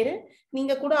அப்படின்னு பேரு.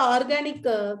 நீங்க கூட ஆர்கானிக்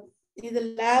இது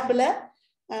லேப்ல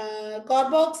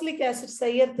கார்பாக்சிலிக் ஆசிட்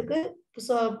செய்யறதுக்கு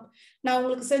நான்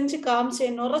உங்களுக்கு செஞ்சு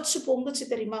காமிச்சேன். நுரைச்சு பொங்குச்சு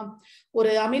தெரியுமா?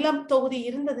 ஒரு அமிலம் தொகுதி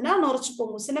இருந்ததுன்னா நுரைச்சு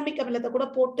பொங்கும். சினமிக் அமிலத்தை கூட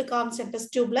போட்டு காமிச்சேன்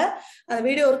டெஸ்ட் டியூப்ல. அந்த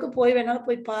வீடியோவுக்கு போய் வேணாலும்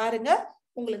போய் பாருங்க,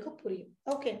 உங்களுக்கு புரியும்.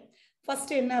 ஓகே,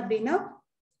 ஃபர்ஸ்ட் என்ன அப்படின்னா,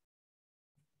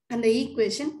 அந்த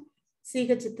equation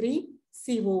CH3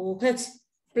 COOH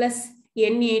plus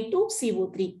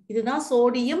Na2CO3, இதுதான்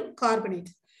சோடியம் கார்பனேட்.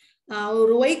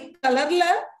 ஒரு ஒயிட் கலர்ல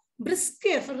பிரிஸ்க்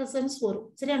எஃபரசன்ஸ் வரும்.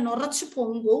 சரியா? நுரைச்சு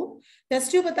பொங்கும்,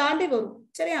 டெஸ்ட் டியூபை தாண்டி வரும்.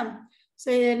 சரியா? சோ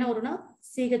இது என்ன வரும்னா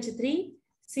CH3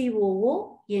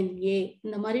 COONA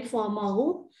இந்த மாதிரி ஃபார்ம்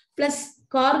ஆகும். பிளஸ்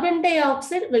கார்பன் டை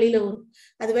ஆக்சைடு வெளியில வரும்.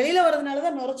 அது வெளியில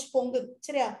வர்றதுனாலதான் நுரைச்சு பொங்குது.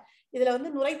 சரியா? இதுல வந்து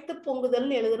நுரைத்து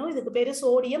பொங்குதல்னு எழுதணும். இதுக்கு பேரு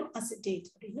சோடியம் அசிட்டேட்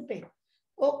அப்படின்னு பேரு.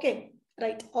 Okay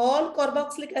right. All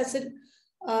carboxylic acid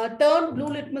turn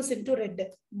blue litmus into red.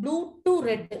 blue to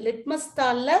red. Litmus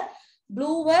தாள்ல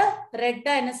ப்ளூவை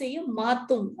ரெட்டா என்ன செய்யும்,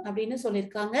 மாத்தும் அப்படின்னு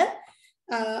சொல்லியிருக்காங்க.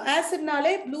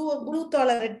 ஆசிட்னாலே ப்ளூ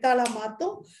தாளை ரெட் தாளா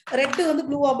மாத்தும். ரெட் வந்து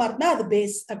ப்ளூவா மாறினா அது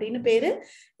பேஸ் அப்படின்னு பேரு.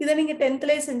 இதை நீங்க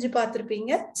 10th செஞ்சு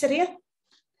பார்த்திருப்பீங்க. சரியா?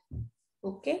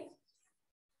 ஓகே,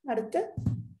 அடுத்து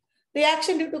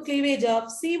reaction due to cleavage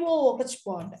of COOH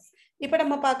bond. இப்ப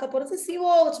நம்ம பார்க்க போறது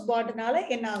COOH பாண்ட்னால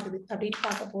என்ன ஆகுது அப்படின்னு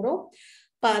பார்க்க போறோம்.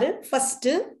 பாரு,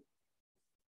 ஃபர்ஸ்ட்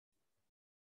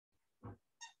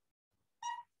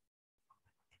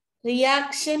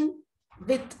reaction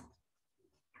with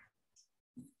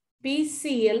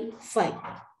PCl5.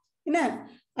 என்ன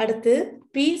அடுத்து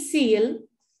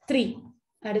PCl3 3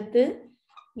 அடுத்து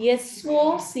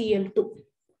SOCl2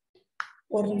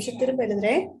 ஒரு நிமிஷம் திரும்ப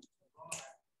எழுதுறேன்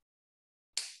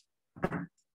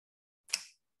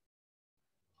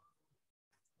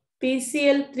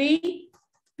PCl3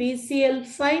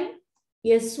 PCl5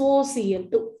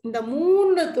 SOCl2 இந்த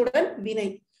மூணுத்துடன் வினை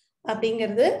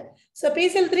அப்படிங்கிறது சோ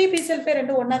PCl3 PCl5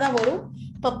 ரெண்டு ஒண்ணா தான் வரும்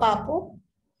இப்ப பாப்போம்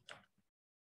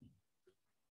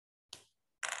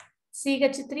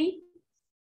CH3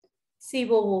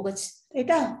 COOH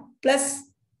ரைட்டா பிளஸ்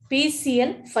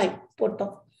PCl5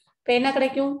 போட்டோம் இப்ப என்ன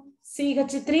கிடைக்கும்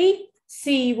CH3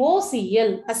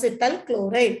 COCl அசிட்டல்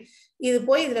குளோரைடு இது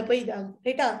போய் இதுல போய் இதாகும்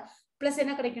ரைட்டா பிளஸ்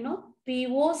என்ன கிடைக்கணும்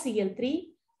POCl3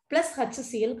 பிளஸ்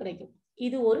HCl கிடைக்கும்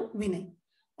இது ஒரு வினை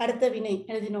அடுத்த வினை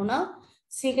எழுதினோம்னா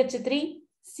CH3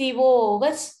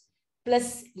 COOH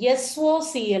பிளஸ்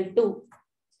SOCl2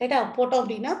 ரைட்டா போட்டோம்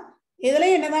அப்படின்னா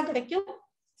இதுல என்னதான் கிடைக்கும்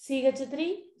CH3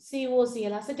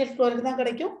 COCl அசிட்டல் குளோரைடு தான்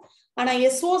கிடைக்கும் ஆனா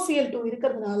SOCl2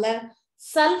 இருக்கிறதுனால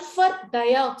சல்பர் டை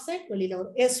ஆக்சைடு வெளியில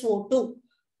வரும் SO2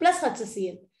 பிளஸ்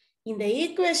HCl இந்த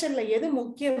ஈக்குவேஷன்ல எது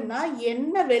முக்கியம்னா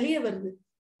என்ன வெளியே வருது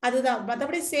அதுதான்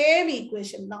மற்றபடி சேம்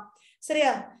ஈக்குவேஷன் தான்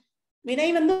சரியா வினை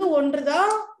வந்து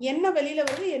ஒன்றுதான் என்ன வெளியில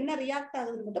வருது என்ன ரியாக்ட்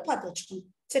ஆகுதுன்னு மட்டும் பார்த்து வச்சுக்கணும்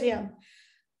சரியா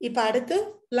இப்ப அடுத்து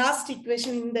லாஸ்ட்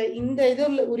ஈக்குவேஷன் இந்த இது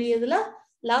உரியதுல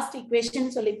லாஸ்ட்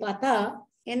ஈக்குவேஷன் சொல்லி பார்த்தா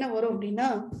என்ன வரும் அப்படின்னா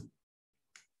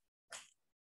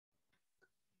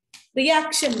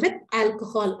ரியாக்ஷன் வித்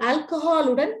ஆல்கஹால்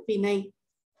ஆல்கஹாலுடன் வினை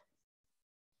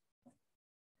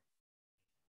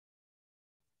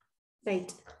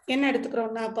ரைட் என்ன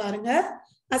எடுத்துக்கிறோம்னா பாருங்க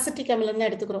அசிட்டிக் அமிலம்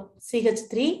எடுத்துக்கிறோம்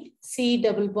CH3 C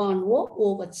double bond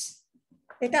OH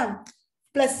ரைட்டா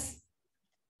பிளஸ்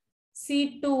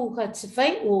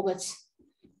C2H5OH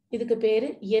இதுக்கு பேரு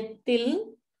எத்தில்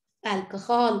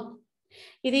ஆல்கஹால்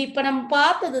இது இப்ப நம்ம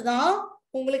பார்த்ததுதான்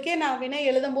உங்களுக்கே நான் வினை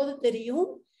எழுதும் போது தெரியும்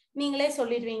நீங்களே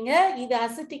சொல்லிடுவீங்க இது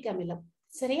அசிட்டிக் அமிலம்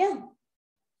சரியா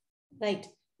ரைட்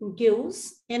கிவ்ஸ்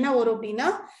என்ன வரும் அப்படின்னா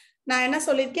நான் என்ன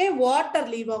சொல்லியிருக்கேன் வாட்டர்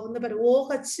லீவ் ஆகும் இந்த பாரு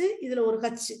OH இதுல ஒரு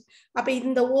H அப்ப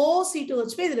இந்த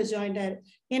OC2H இதுல ஜாயிண்ட் ஆயிரும்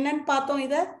என்னன்னு பார்த்தோம்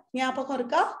இத ஞாபகம்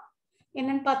இருக்கா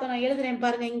என்னன்னு பார்த்தோம் நான் எழுதுறேன்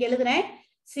பாருங்க இங்க எழுதுறேன்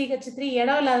CH3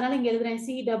 இடம் இல்லாதனால இங்க எழுதுறேன் C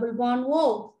double bond O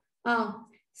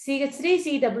CH3 C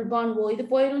double bond O இது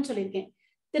போயிரும் சொல்லியிருக்கேன்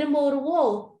திரும்ப ஒரு O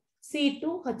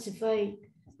C2H5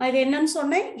 இது என்னன்னு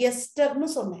சொன்னேன் எஸ்டர்னு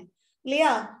சொன்னேன்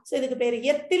இல்லையா சோ இதுக்கு பேரு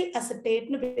எத்தில்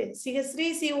அசிட்டேட்னு பேரு CH3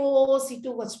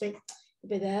 COOC2H5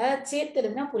 இப்ப இத சேர்த்து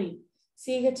எழுதுனா புரியும்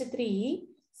CH3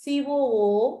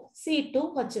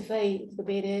 COOC2H5 இதுக்கு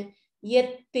பேரு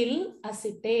எத்தில்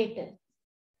அசிட்டேட்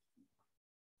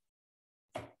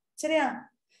சரியா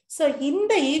சோ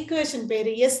இந்த ஈக்குவேஷன்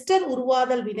பேரு எஸ்டர்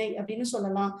உருவாதல் வினை அப்படின்னு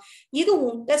சொல்லலாம்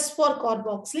இதுவும் டெஸ்ட் ஃபார்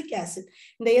கார்பாக்சிலிக் ஆசிட்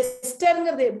இந்த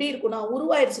எஸ்டர்ங்கிறது எப்படி இருக்கும்னா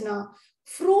உருவாயிருச்சுன்னா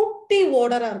ஃப்ரூட்டி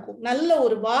ஓடரா இருக்கும் நல்ல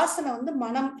ஒரு வாசனை வந்து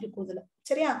மனம் இருக்கும் இதுல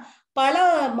சரியா பல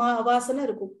வாசனை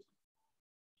இருக்கும்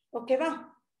ஓகேவா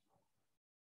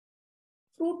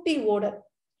ஃப்ரூட்டி ஓடர்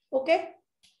ஓகே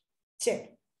சரி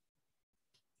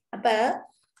அப்ப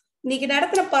இன்னைக்கு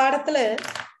நடத்தின பாடத்துல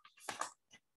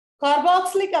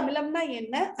கார்பாக்சிலிக் அமிலம்னா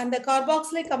என்ன அந்த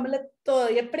கார்பாக்சிலிக் அமிலத்தோ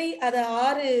எப்படி அத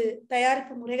 6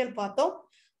 தயாரிப்பு முறைகள் பார்த்தோம்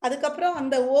அதுக்கப்புறம்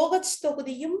அந்த OH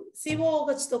தொகுதியும்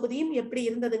COOH தொகுதியும் எப்படி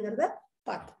இருந்ததுங்கிறத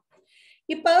பார்த்தோம்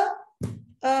இப்ப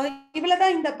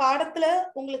இவ்வளவுதான் இந்த பாடத்துல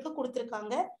உங்களுக்கு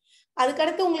கொடுத்திருக்காங்க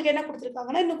அதுக்கடுத்து உங்களுக்கு என்ன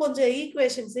கொடுத்திருக்காங்கன்னா இன்னும் கொஞ்சம்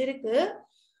ஈக்குவேஷன்ஸ் இருக்கு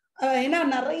ஏன்னா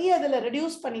நிறைய இதுல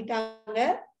ரெடியூஸ் பண்ணிட்டாங்க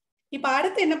இப்ப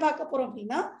அடுத்து என்ன பார்க்க போறோம்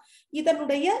அப்படின்னா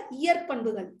இதனுடைய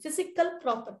இயற்பண்புகள் பிசிக்கல்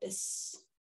ப்ராப்பர்ட்டிஸ்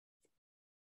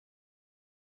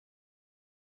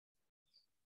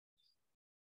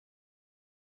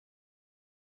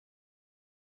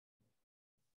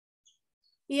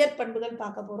இயற்பண்புகள்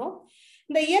பார்க்க போறோம்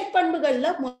இந்த இயற்பண்புகள்ல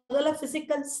முதல்ல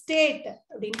பிசிக்கல் ஸ்டேட்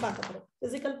அப்படின்னு பார்க்க போறோம்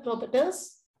பிசிக்கல் ப்ராப்பர்ட்டிஸ்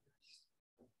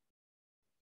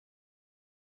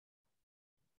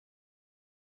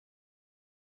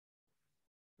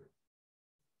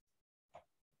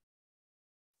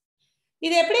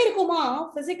இது எப்படி இருக்குமா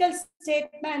பிசிக்கல்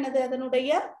ஸ்டேட்னா என்னது அதனுடைய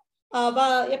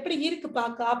எப்படி இருக்கு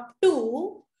பார்க்க up to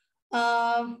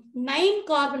 9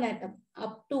 carbon atom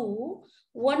up to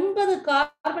 9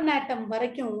 carbon atom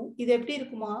வரைக்கும் இது எப்படி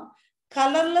இருக்குமா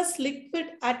colourless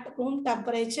liquid at room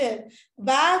temperature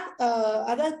back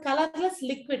அதாவது கலர்லெஸ்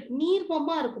லிக்விட்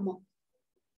நீர்மமா இருக்குமா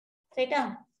ரைட்டா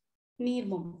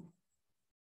நீர்மம்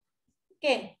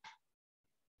ஓகே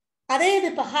அதே இது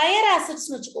இப்ப ஹையர் ஆசிட்ஸ்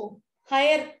வச்சுக்கோ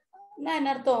ஹையர் என்ன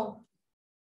அர்த்தம்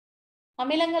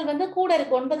அமிலங்கள் வந்து கூட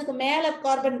இருக்கு 9க்கு மேல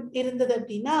கார்பன் இருந்தது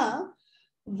அப்படின்னா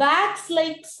wax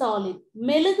like solid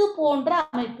மெழுகு போன்ற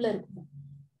அமைப்புல இருக்கும்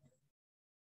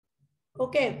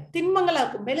ஓகே திண்மங்களா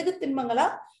இருக்கும் மெழுகு திண்மங்களா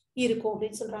இருக்கும்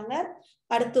அப்படின்னு சொல்றாங்க.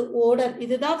 அடுத்து ஓடர்,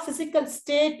 இதுதான் பிசிக்கல்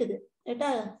ஸ்டேட் இது,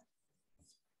 ரைட்டா?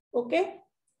 Okay,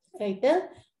 right.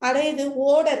 அடையுது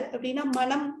ஓடர் அப்படின்னா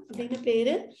மனம் அப்படின்னு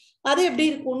பேரு. அது எப்படி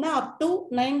இருக்கும்னா up to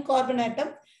 9 carbon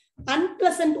atom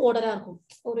unpleasant ஓடரா இருக்கும்.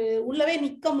 ஒரு உள்ளவே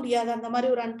நிக்க முடியாத அந்த மாதிரி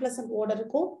ஒரு அன்பிளசன்ட் ஓடர்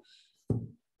இருக்கும்.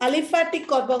 அலிஃபாட்டிக்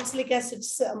கார்பாக்சிலிக்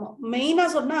ஆசிட்ஸ், மெயினா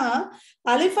சொன்னா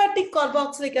அலிஃபாட்டிக்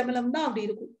கார்பாக்சிலிக் அமிலம் தான் அப்படி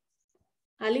இருக்கும்.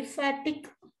 அலிஃபாட்டிக்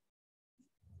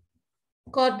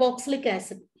கார்பாக்சிலிக்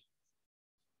ஆசிட்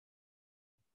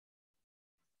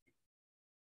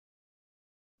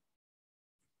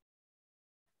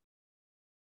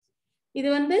இது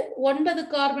வந்து 9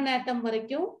 கார்பன் ஆட்டம்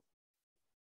வரைக்கும்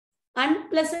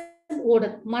அன்பிளசன்ட்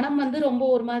ஓடர், மனம் வந்து ரொம்ப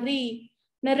ஒரு மாதிரி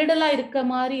நெருடலா இருக்க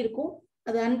மாதிரி இருக்கும்.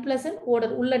 அது அன்பிளசன்ட்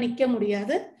ஓடர், உள்ள நிக்க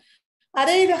முடியாது.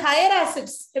 அதே இது ஹையர்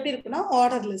ஆசிட்ஸ் எப்படி இருக்குன்னா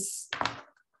ஆர்டர்லெஸ்.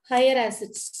 ஹையர்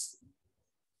ஆசிட்ஸ்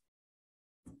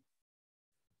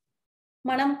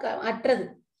மனம் அற்றது.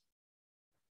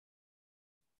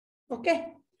 Okay,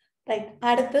 right.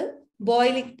 அடுத்து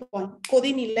பாய்லிங் பாயிண்ட்,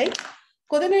 கொதிநிலை.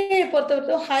 கொதிநிலையை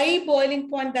பொறுத்தவரை ஹை பாய்லிங்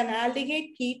பாயிண்ட் தன் aldehyde,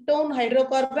 ketone,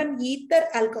 hydrocarbon, ether,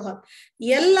 alcohol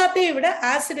எல்லாத்தையும் விட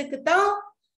ஆசிடுக்கு தான்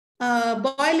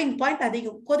பாய்லிங் பாயிண்ட்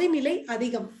அதிகம், கொதிநிலை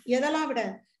அதிகம். எதெல்லாம் விட?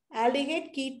 Aldehyde,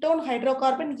 ketone,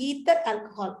 hydrocarbon, ether,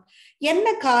 alcohol.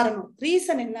 என்ன காரணம்?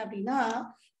 ரீசன் என்ன அப்படின்னா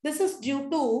திஸ் இஸ் டியூ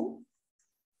டு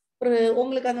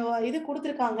உங்களுக்கு அந்த இது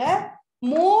கொடுத்திருக்காங்க,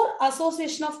 more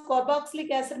association of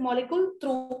carboxylic acid molecule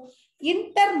through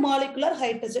intermolecular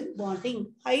hydrogen bonding.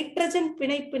 Hydrogen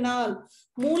பிணைப்பினால்,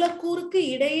 மூலக்கூறுக்கு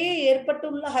இடையே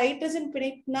ஏற்பட்டுள்ள ஹைட்ரஜன்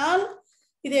பிணைப்பினால்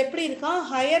இது எப்படி இருக்கா,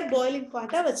 ஹையர் பாய்லிங்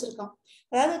பாயிண்டா வச்சிருக்கான்.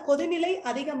 அதாவது கொதிநிலை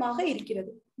அதிகமாக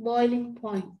இருக்கிறது, பாய்லிங்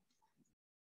பாயிண்ட்.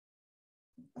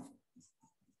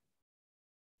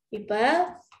 இப்ப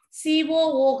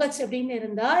COOH அப்படின்னு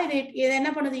இருந்தா இது என்ன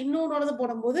பண்ணுது, இன்னொரு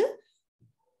போடும்போது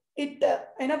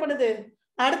என்ன பண்ணுது,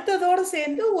 அடுத்ததோடு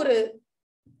சேர்ந்து ஒரு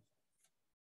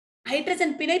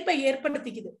ஹைட்ரஜன் பிணைப்பை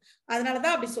ஏற்படுத்திக்குது.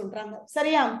 அதனாலதான் அப்படி சொல்றாங்க,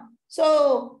 சரியா? சோ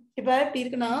இப்ப எப்படி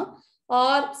இருக்குன்னா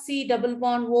RC double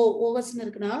bond O OH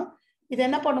இருக்குன்னா இது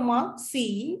என்ன பண்ணுமா, C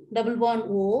double bond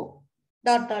O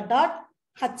dot dot dot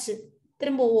H,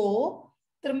 திரும்ப O,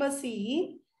 திரும்ப C,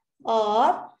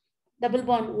 R double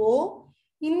bond O.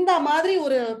 இந்த மாதிரி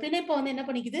ஒரு பிணைப்பை வந்து என்ன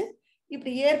பண்ணிக்குது,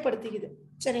 இப்படி ஏற்படுத்திக்குது,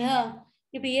 சரியா?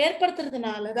 இப்படி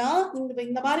ஏற்படுத்துறதுனாலதான்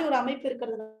இந்த மாதிரி ஒரு அமைப்பு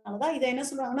இருக்கிறதுனாலதான் இதை என்ன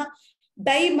சொல்றாங்கன்னா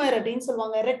டைமர் அப்படின்னு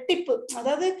சொல்லுவாங்க, ரெட்டிப்பு.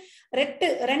 அதாவது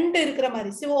ரெண்டு இருக்கிற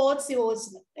மாதிரி COH COH,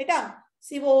 ரைட்டா?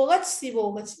 COH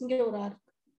COH, இங்க ஒரு R,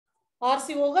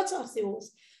 RCOH RCOH.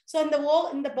 சோ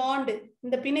இந்த பாண்டு,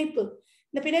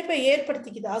 இந்த பிணைப்பை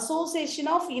ஏற்படுத்திக்குது, association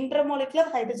of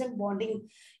intermolecular hydrogen bonding.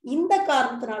 இந்த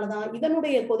காரணத்தினாலதான்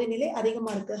இதனுடைய கொதிநிலை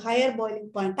அதிகமா இருக்கு, ஹையர்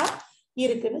பாய்லிங் பாயிண்டா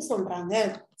இருக்குன்னு சொல்றாங்க,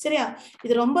 சரியா?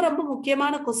 இது ரொம்ப ரொம்ப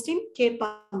முக்கியமான கொஸ்டின்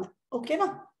கேட்பாங்க, ஓகேவா?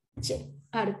 சரி,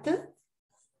 அடுத்து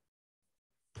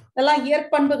இதெல்லாம்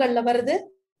இயற்பண்புகள்ல வருது,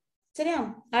 சரியா?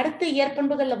 அடுத்து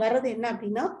இயற்பண்புகள்ல வர்றது என்ன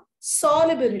அப்படின்னா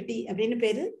சாலிபிலிட்டி அப்படின்னு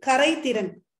பேரு,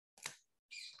 கரைதிறன்.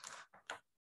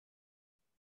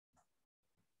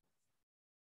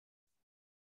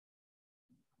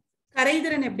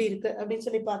 கரைதிறன் எப்படி இருக்கு அப்படின்னு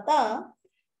சொல்லி பார்த்தா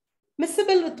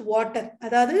மிஸ்ஸபிள் வித் வாட்டர்,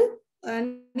 அதாவது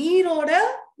நீரோட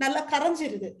நல்லா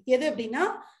கரைஞ்சிருது. எது அப்படின்னா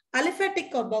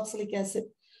aliphatic carboxylic acid.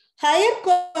 Higher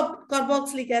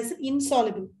carboxylic acid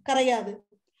insoluble, கரையாது.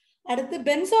 அடுத்து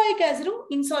பென்சாயிக் ஆசிடும்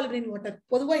இன்சாலிபிள் இன் வாட்டர்.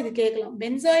 பொதுவா இது கேட்கலாம்,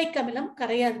 பென்சாயிக் அமிலம்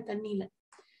கரையாது தண்ணியில,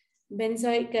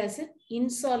 benzoic acid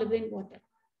insoluble in water.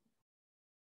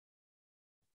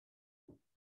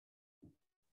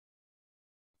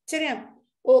 சரியா?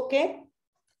 ஓகே,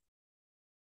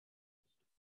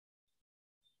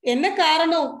 என்ன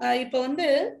காரணம்? இப்ப வந்து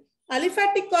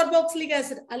aliphatic carboxylic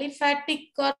acid,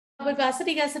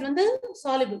 acetic acid வந்து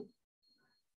சாலிபிள்.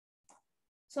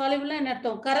 சாலிபிள்னா என்ன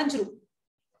அர்த்தம்? கரைஞ்சிரும்.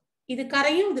 இது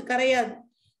கரையும், இது கரையாது.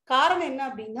 காரணம் என்ன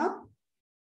அப்படின்னா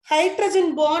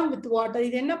ஹைட்ரஜன் பாண்ட் வித் வாட்டர்.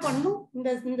 இது என்ன பண்ணும்,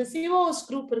 இந்த COH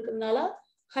குரூப் இருக்கிறதுனால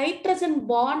ஹைட்ரஜன்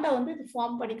பாண்டை வந்து இது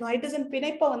ஃபார்ம் பண்ணிக்கும், ஹைட்ரஜன்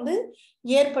பிணைப்பை வந்து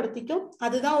ஏற்படுத்திக்கும்.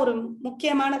 அதுதான் ஒரு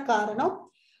முக்கியமான காரணம்.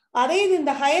 அதே இது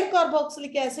இந்த ஹையர்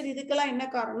கார்பாக்சிலிக் ஆசிட் இதுக்கெல்லாம் என்ன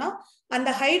காரணம், அந்த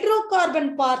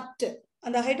ஹைட்ரோகார்பன் பார்ட்,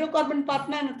 அந்த ஹைட்ரோகார்பன்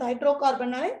பார்ட்னா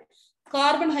ஹைட்ரோகார்பன்னாலே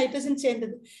கார்பன் ஹைட்ரஜன்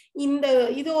சேர்ந்தது, இந்த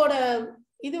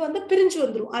இது வந்து பிரிஞ்சு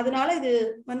வந்துடும். அதனால இது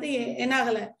வந்து என்ன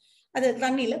ஆகல, அது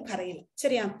தண்ணியில கரையல,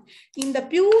 சரியா? இந்த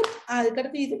பியூர்,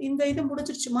 அதுக்கடுத்து இது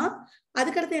முடிச்சிருச்சுமா.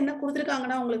 அதுக்கடுத்து என்ன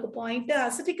கொடுத்துருக்காங்கன்னா உங்களுக்கு பாயிண்ட்,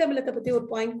 அசிட்டிக் அமிலத்தை பத்தி ஒரு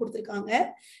பாயிண்ட் கொடுத்துருக்காங்க.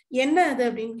 என்ன அது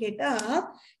அப்படின்னு கேட்டா,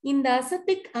 இந்த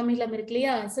அசிட்டிக் அமிலம் இருக்கு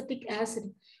இல்லையா, அசிட்டிக்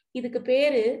ஆசிட், இதுக்கு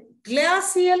பேரு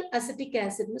கிளாசியல் அசிட்டிக்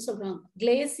ஆசிட்னு சொல்றாங்க,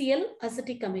 கிளேசியல்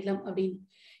அசிட்டிக் அமிலம் அப்படின்னு.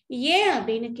 ஏன்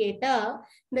அப்படின்னு கேட்டா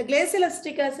இந்த கிளேசியல்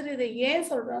அசிட்டிக் ஆசிட் இது ஏன்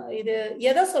சொல்றோம், இது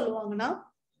எதை சொல்லுவாங்கன்னா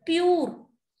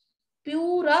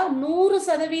பியூரா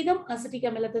 100% அசிட்டிக்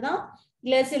அமிலத்தை தான்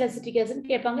கிளேசியல் அசிட்டிக் ஆசிட்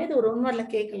கேட்பாங்க. இது ஒரு 1 வேர்ட்ல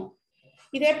கேட்கலாம்.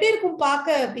 இது எப்படி இருக்கும் பார்க்க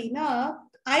அப்படின்னா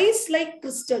ஐஸ் லைக்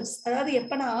கிறிஸ்டல்ஸ். அதாவது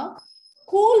எப்பனா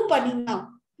கூல் பண்ணினா,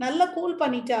 நல்லா கூல்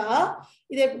பண்ணிட்டா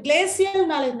இது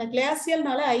கிளேசியல்னால, இந்த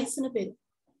கிளேசியல்னால ஐஸ்னு பேரு,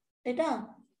 ரைட்டா?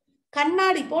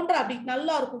 கண்ணாடி போன்ற அப்படி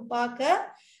நல்லா இருக்கும் பார்க்க.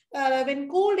 when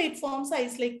cooled it forms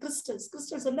ice like crystals.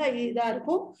 crystals வந்து இதா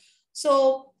இருக்கும். சோ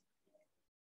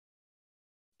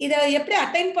இத எப்படி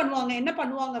அட்டைன் பண்ணுவாங்க, என்ன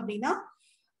பண்ணுவாங்க அப்படின்னா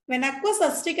when aqueous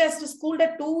acetic acid is cooled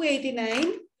at 289,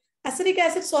 acetic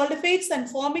acid solidifies and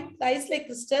forming ice like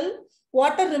crystal.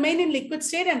 Water remain in liquid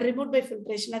state and removed by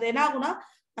filtration. அது என்ன ஆகும்னா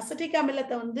அசிட்டிக்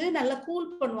அமிலத்தை வந்து நல்லா கூல்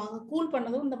பண்ணுவாங்க. கூல்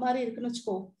பண்ணதும் இந்த மாதிரி இருக்குன்னு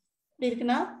வச்சுக்கோ. இப்படி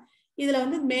இருக்குன்னா இதுல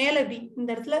வந்து மேல இப்படி இந்த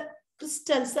இடத்துல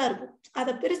கிறிஸ்டல்ஸா இருக்கும்.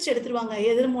 அதை பிரிச்சு எடுத்துருவாங்க.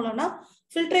 எது மூலம்னா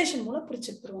ஃபில்ட்ரேஷன் மூலம் பிரிச்சு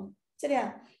எடுத்துருவாங்க. சரியா?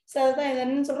 சோ அதுதான் இது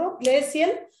என்னன்னு சொல்றோம்,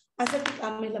 கிளேசியல் அசிட்டிக்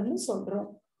அமிலம்னு சொல்றோம்.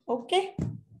 ஓகே.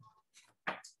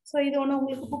 சோ இது ஒண்ணு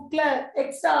உங்களுக்கு புக்ல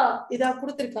எக்ஸ்ட்ரா இதா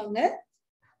கொடுத்திருக்காங்க.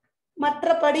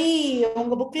 மற்றபடி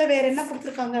உங்க புக்ல வேற என்ன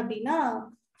கொடுத்திருக்காங்க அப்படின்னா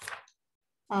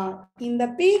இந்த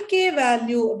பிகே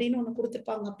வேல்யூ அப்படின்னு ஒண்ணு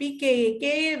கொடுத்திருப்பாங்க. பிகேஏ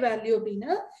கேஏ வேல்யூ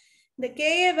அப்படின்னு. இந்த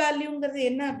கேஏ வேல்யூங்கிறது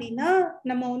என்ன அப்படின்னா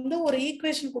நம்ம வந்து ஒரு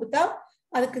ஈக்குவேஷன் கொடுத்தா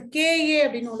அதுக்கு கேஏ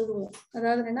அப்படின்னு எழுதுவோம்.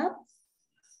 அதாவது என்னன்னா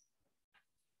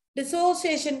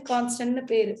டிசோசியேஷன் கான்ஸ்டன்ட்னு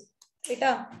பேரு,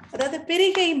 ரைட்டா? அதாவது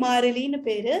பிரிகை மாறிலின்னு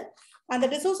பேரு. அந்த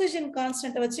டிசோசியேஷன்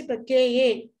கான்ஸ்டன்ட்டை வச்சு இப்ப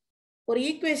கேஏ ஒரு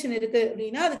ஈக்குவேஷன் இருக்கு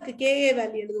அப்படின்னா அதுக்கு கேஏ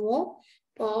வேல்யூ எழுதுவோம்.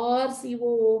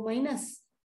 RCOO minus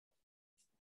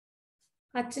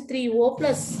H3O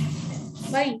plus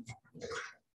by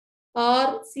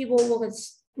RCOOH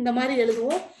இந்த மாதிரி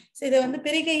எழுதுவோம். இதை வந்து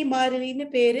பிரிகை மாறிலின்னு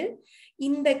பேரு.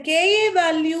 இந்த கேஏ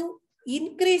வேல்யூ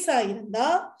இன்க்ரீஸ் ஆயிருந்தா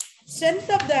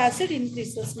strength of the acid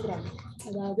increases.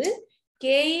 அதாவது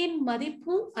கேயின்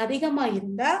மதிப்பு அதிகமா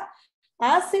இருந்தா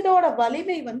ஆசிடோட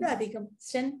வலிமை வந்து அதிகம்.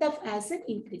 Strength of acid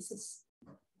increases.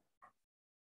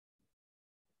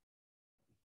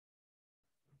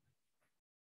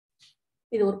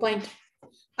 இது ஒரு பாயிண்ட்.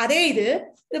 அதே இது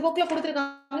புக்ல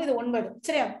கொடுத்திருக்காங்க. இது 1 வேர்ட்.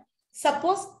 சரியா?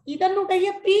 சப்போஸ் இதனுடைய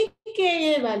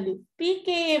பிகேஏ வேல்யூ,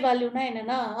 பிகேஏ வேல்யூனா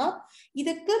என்னன்னா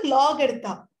இதுக்கு லாக்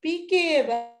எடுத்தா பிகேஏ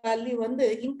வேல்யூ வந்து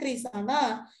இன்க்ரீஸ் ஆனா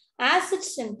ஆசிட்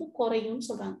ஸ்ட்ரென்த் குறையும்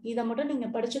சொல்றாங்க. இதை மட்டும் நீங்க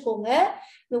படிச்சுக்கோங்க.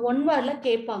 இது 1 வேர்ட்ல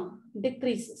கேட்பாங்க.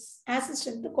 டிக்ரீசஸ், ஆசிட்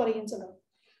ஸ்ட்ரென்த் குறையும் சொல்றாங்க,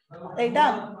 ரைட்டா?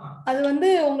 அது வந்து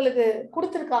உங்களுக்கு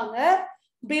கொடுத்திருக்காங்க.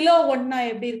 பிலோ 1னா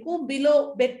எப்படி இருக்கும், பிலோ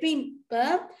பெட்வீன்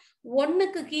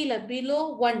 1க்கு கீழே பிலோ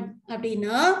 1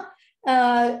 அப்படின்னா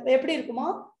எப்படி இருக்குமா,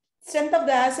 ஸ்ட்ரென்த் ஆஃப்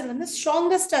த ஆசிட் வந்து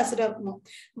ஸ்ட்ராங்கஸ்ட் ஆசிடா இருக்குமா,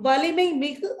 வலிமை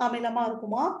மிகு அமிலமா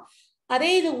இருக்குமா. அதே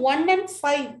இது 1 and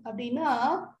 5 அப்படின்னா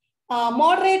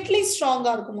மாடரேட்லி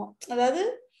ஸ்ட்ராங்கா இருக்குமா, அதாவது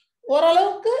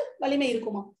ஓரளவுக்கு வலிமை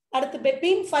இருக்குமா. அடுத்து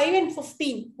பெட்வீன் 5 and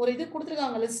 15 ஒரு இது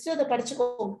கொடுத்துருக்காங்க லிஸ்ட், அதை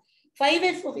படிச்சுக்கோங்க. 5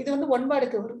 and 15 இது வந்து 1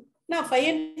 வேர்டுக்கு வரும். 5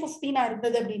 and 15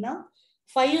 இருந்தது அப்படின்னா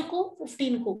 5க்கும்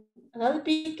 15க்கும் அதாவது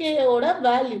பிகேயோட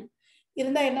வேல்யூ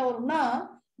இருந்தா என்ன வரும்னா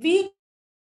வீக்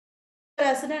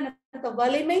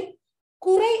வலிமை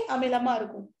குறை அமிலமா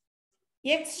இருக்கும்.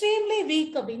 எக்ஸ்ட்ரீம்லி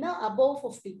வீக் அப்படின்னா above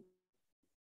 50.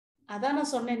 அதான்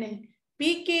நான் சொன்னேனே,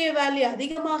 பிகே வேல்யூ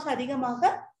அதிகமாக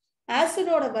அதிகமாக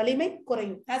ஆசிடோட வலிமை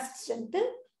குறையும், ஆசிட் ஸ்ட்ரென்த்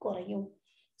குறையும்.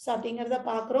 ஸோ அப்படிங்கிறத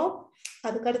பார்க்குறோம்.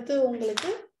 அதுக்கடுத்து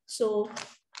உங்களுக்கு ஸோ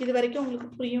இது வரைக்கும் உங்களுக்கு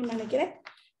புரியும்னு நினைக்கிறேன்.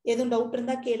 எதுவும் டவுட்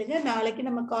இருந்தா கேளுங்க. நாளைக்கு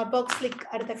நம்ம கார்பாக்சிலிக்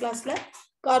அடுத்த கிளாஸ்ல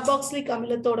கார்பாக்சிலிக்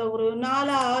அமிலத்தோட ஒரு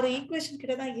 4-6 ஈக்குவேஷன்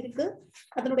கிட்ட தான் இருக்கு.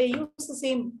 அதனுடைய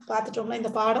யூசஸையும் பார்த்துட்டோம்னா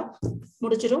இந்த பாடம்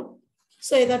முடிச்சிடும்.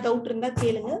 ஸோ ஏதாவது டவுட் இருந்தா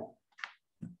கேளுங்க.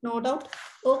 No doubt.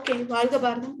 ஓகே. வாழ்க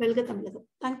பாரதம், வெல்க தமிழகம்.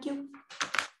 தேங்க்யூ.